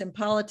Business and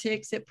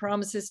Politics. It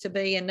promises to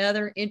be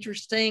another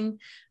interesting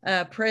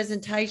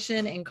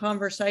presentation and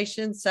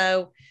conversation.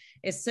 So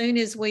As soon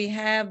as we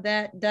have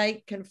that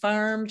date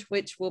confirmed,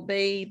 which will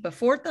be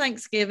before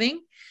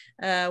Thanksgiving,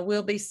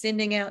 we'll be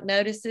sending out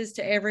notices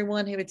to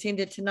everyone who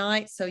attended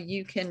tonight, so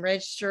you can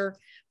register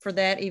for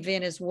that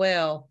event as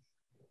well.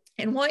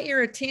 And what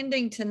you're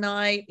attending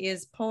tonight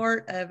is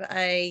part of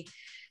a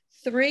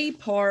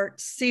 3-part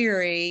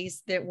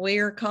series that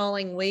we're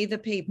calling We the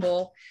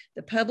People.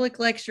 The public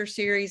lecture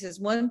series is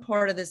one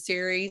part of the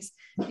series.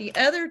 The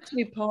other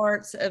 2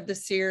 parts of the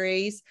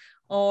series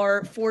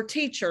are for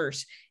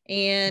teachers.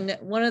 And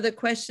one of the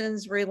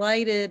questions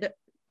related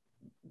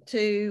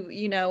to,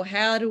 you know,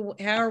 how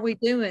are we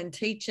doing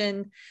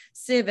teaching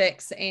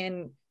civics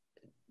and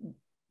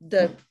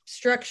the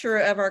structure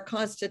of our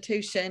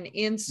Constitution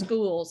in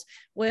schools?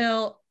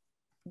 Well,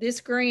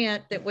 this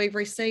grant that we've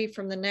received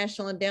from the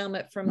National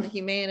Endowment from the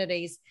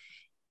Humanities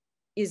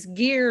is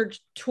geared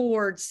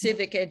towards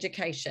civic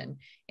education.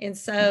 And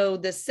so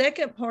the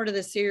second part of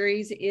the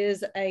series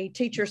is a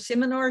teacher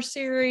seminar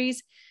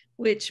series,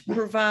 which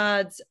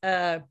provides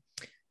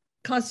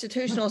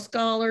constitutional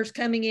scholars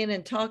coming in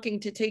and talking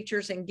to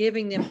teachers and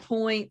giving them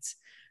points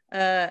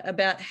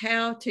about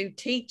how to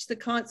teach the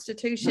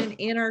Constitution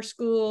in our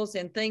schools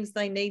and things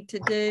they need to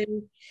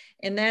do.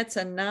 And that's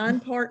a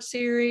 9-part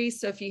series.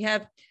 So if you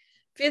have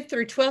 5th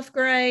through 12th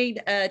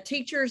grade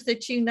teachers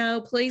that you know,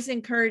 please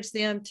encourage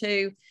them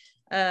to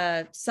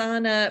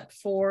sign up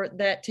for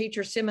that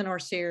teacher seminar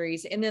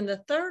series. And then the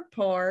third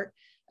part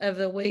of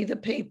the We the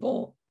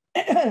People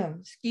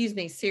excuse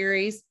me,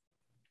 series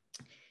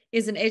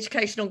is an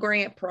educational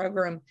grant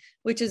program,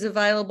 which is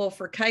available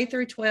for K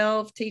through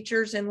 12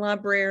 teachers and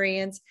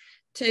librarians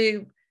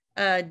to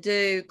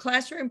do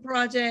classroom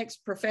projects,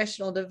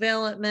 professional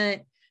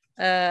development,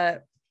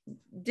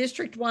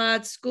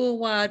 district-wide,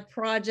 school-wide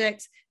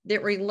projects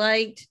that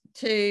relate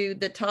to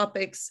the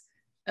topics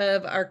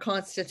of our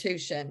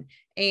Constitution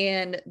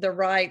and the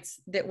rights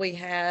that we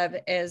have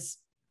as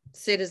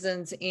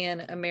citizens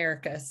in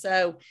America.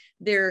 So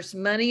there's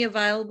money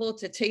available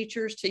to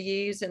teachers to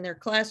use in their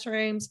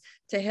classrooms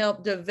to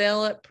help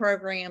develop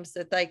programs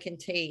that they can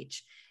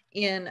teach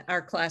in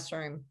our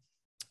classroom.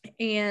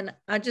 And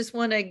I just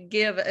want to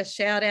give a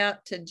shout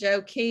out to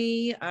Joe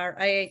Key, our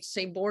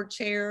AHC board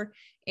chair,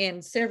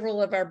 and several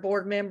of our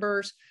board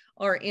members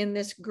are in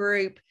this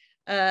group.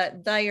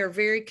 They are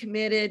very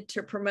committed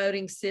to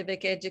promoting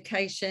civic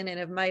education and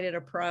have made it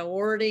a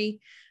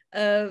priority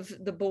of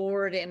the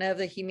board and of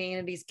the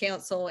Humanities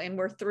Council. And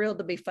we're thrilled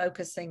to be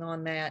focusing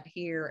on that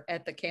here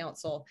at the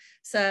council.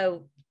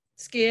 So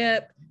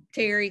Skip,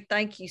 Terry,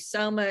 thank you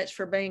so much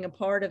for being a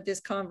part of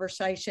this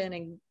conversation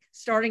and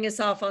starting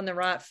us off on the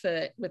right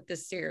foot with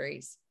this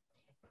series.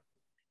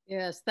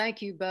 Yes,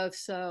 thank you both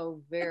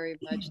so very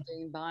much,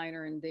 Dean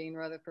Beiner and Dean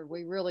Rutherford.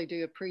 We really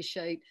do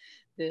appreciate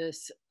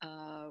this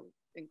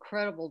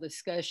incredible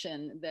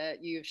discussion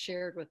that you have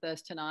shared with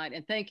us tonight.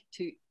 And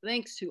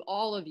thanks to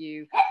all of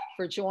you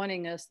for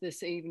joining us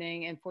this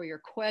evening and for your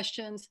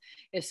questions.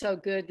 It's so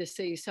good to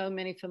see so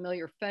many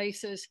familiar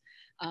faces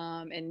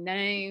and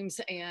names.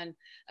 And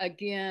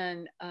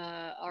again,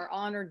 our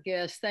honored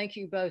guests, thank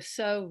you both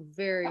so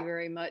very,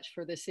 very much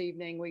for this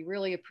evening. We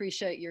really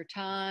appreciate your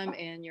time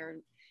and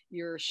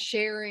your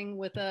sharing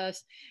with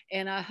us.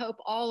 And I hope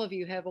all of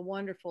you have a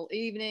wonderful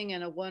evening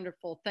and a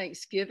wonderful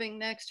Thanksgiving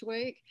next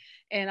week.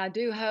 And I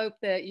do hope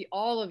that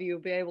all of you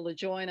will be able to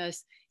join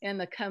us in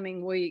the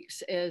coming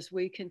weeks as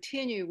we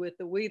continue with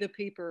the We the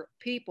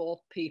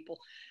People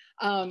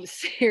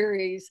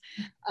series.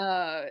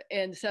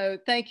 And so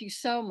thank you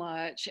so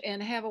much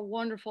and have a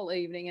wonderful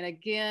evening. And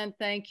again,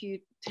 thank you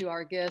to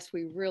our guests.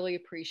 We really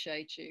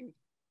appreciate you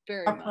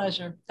very much. Our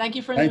pleasure. Thank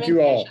you for the invitation.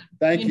 You all.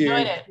 Thank you.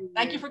 Enjoyed it.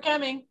 Thank you for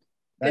coming.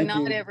 Good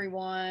night,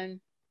 everyone.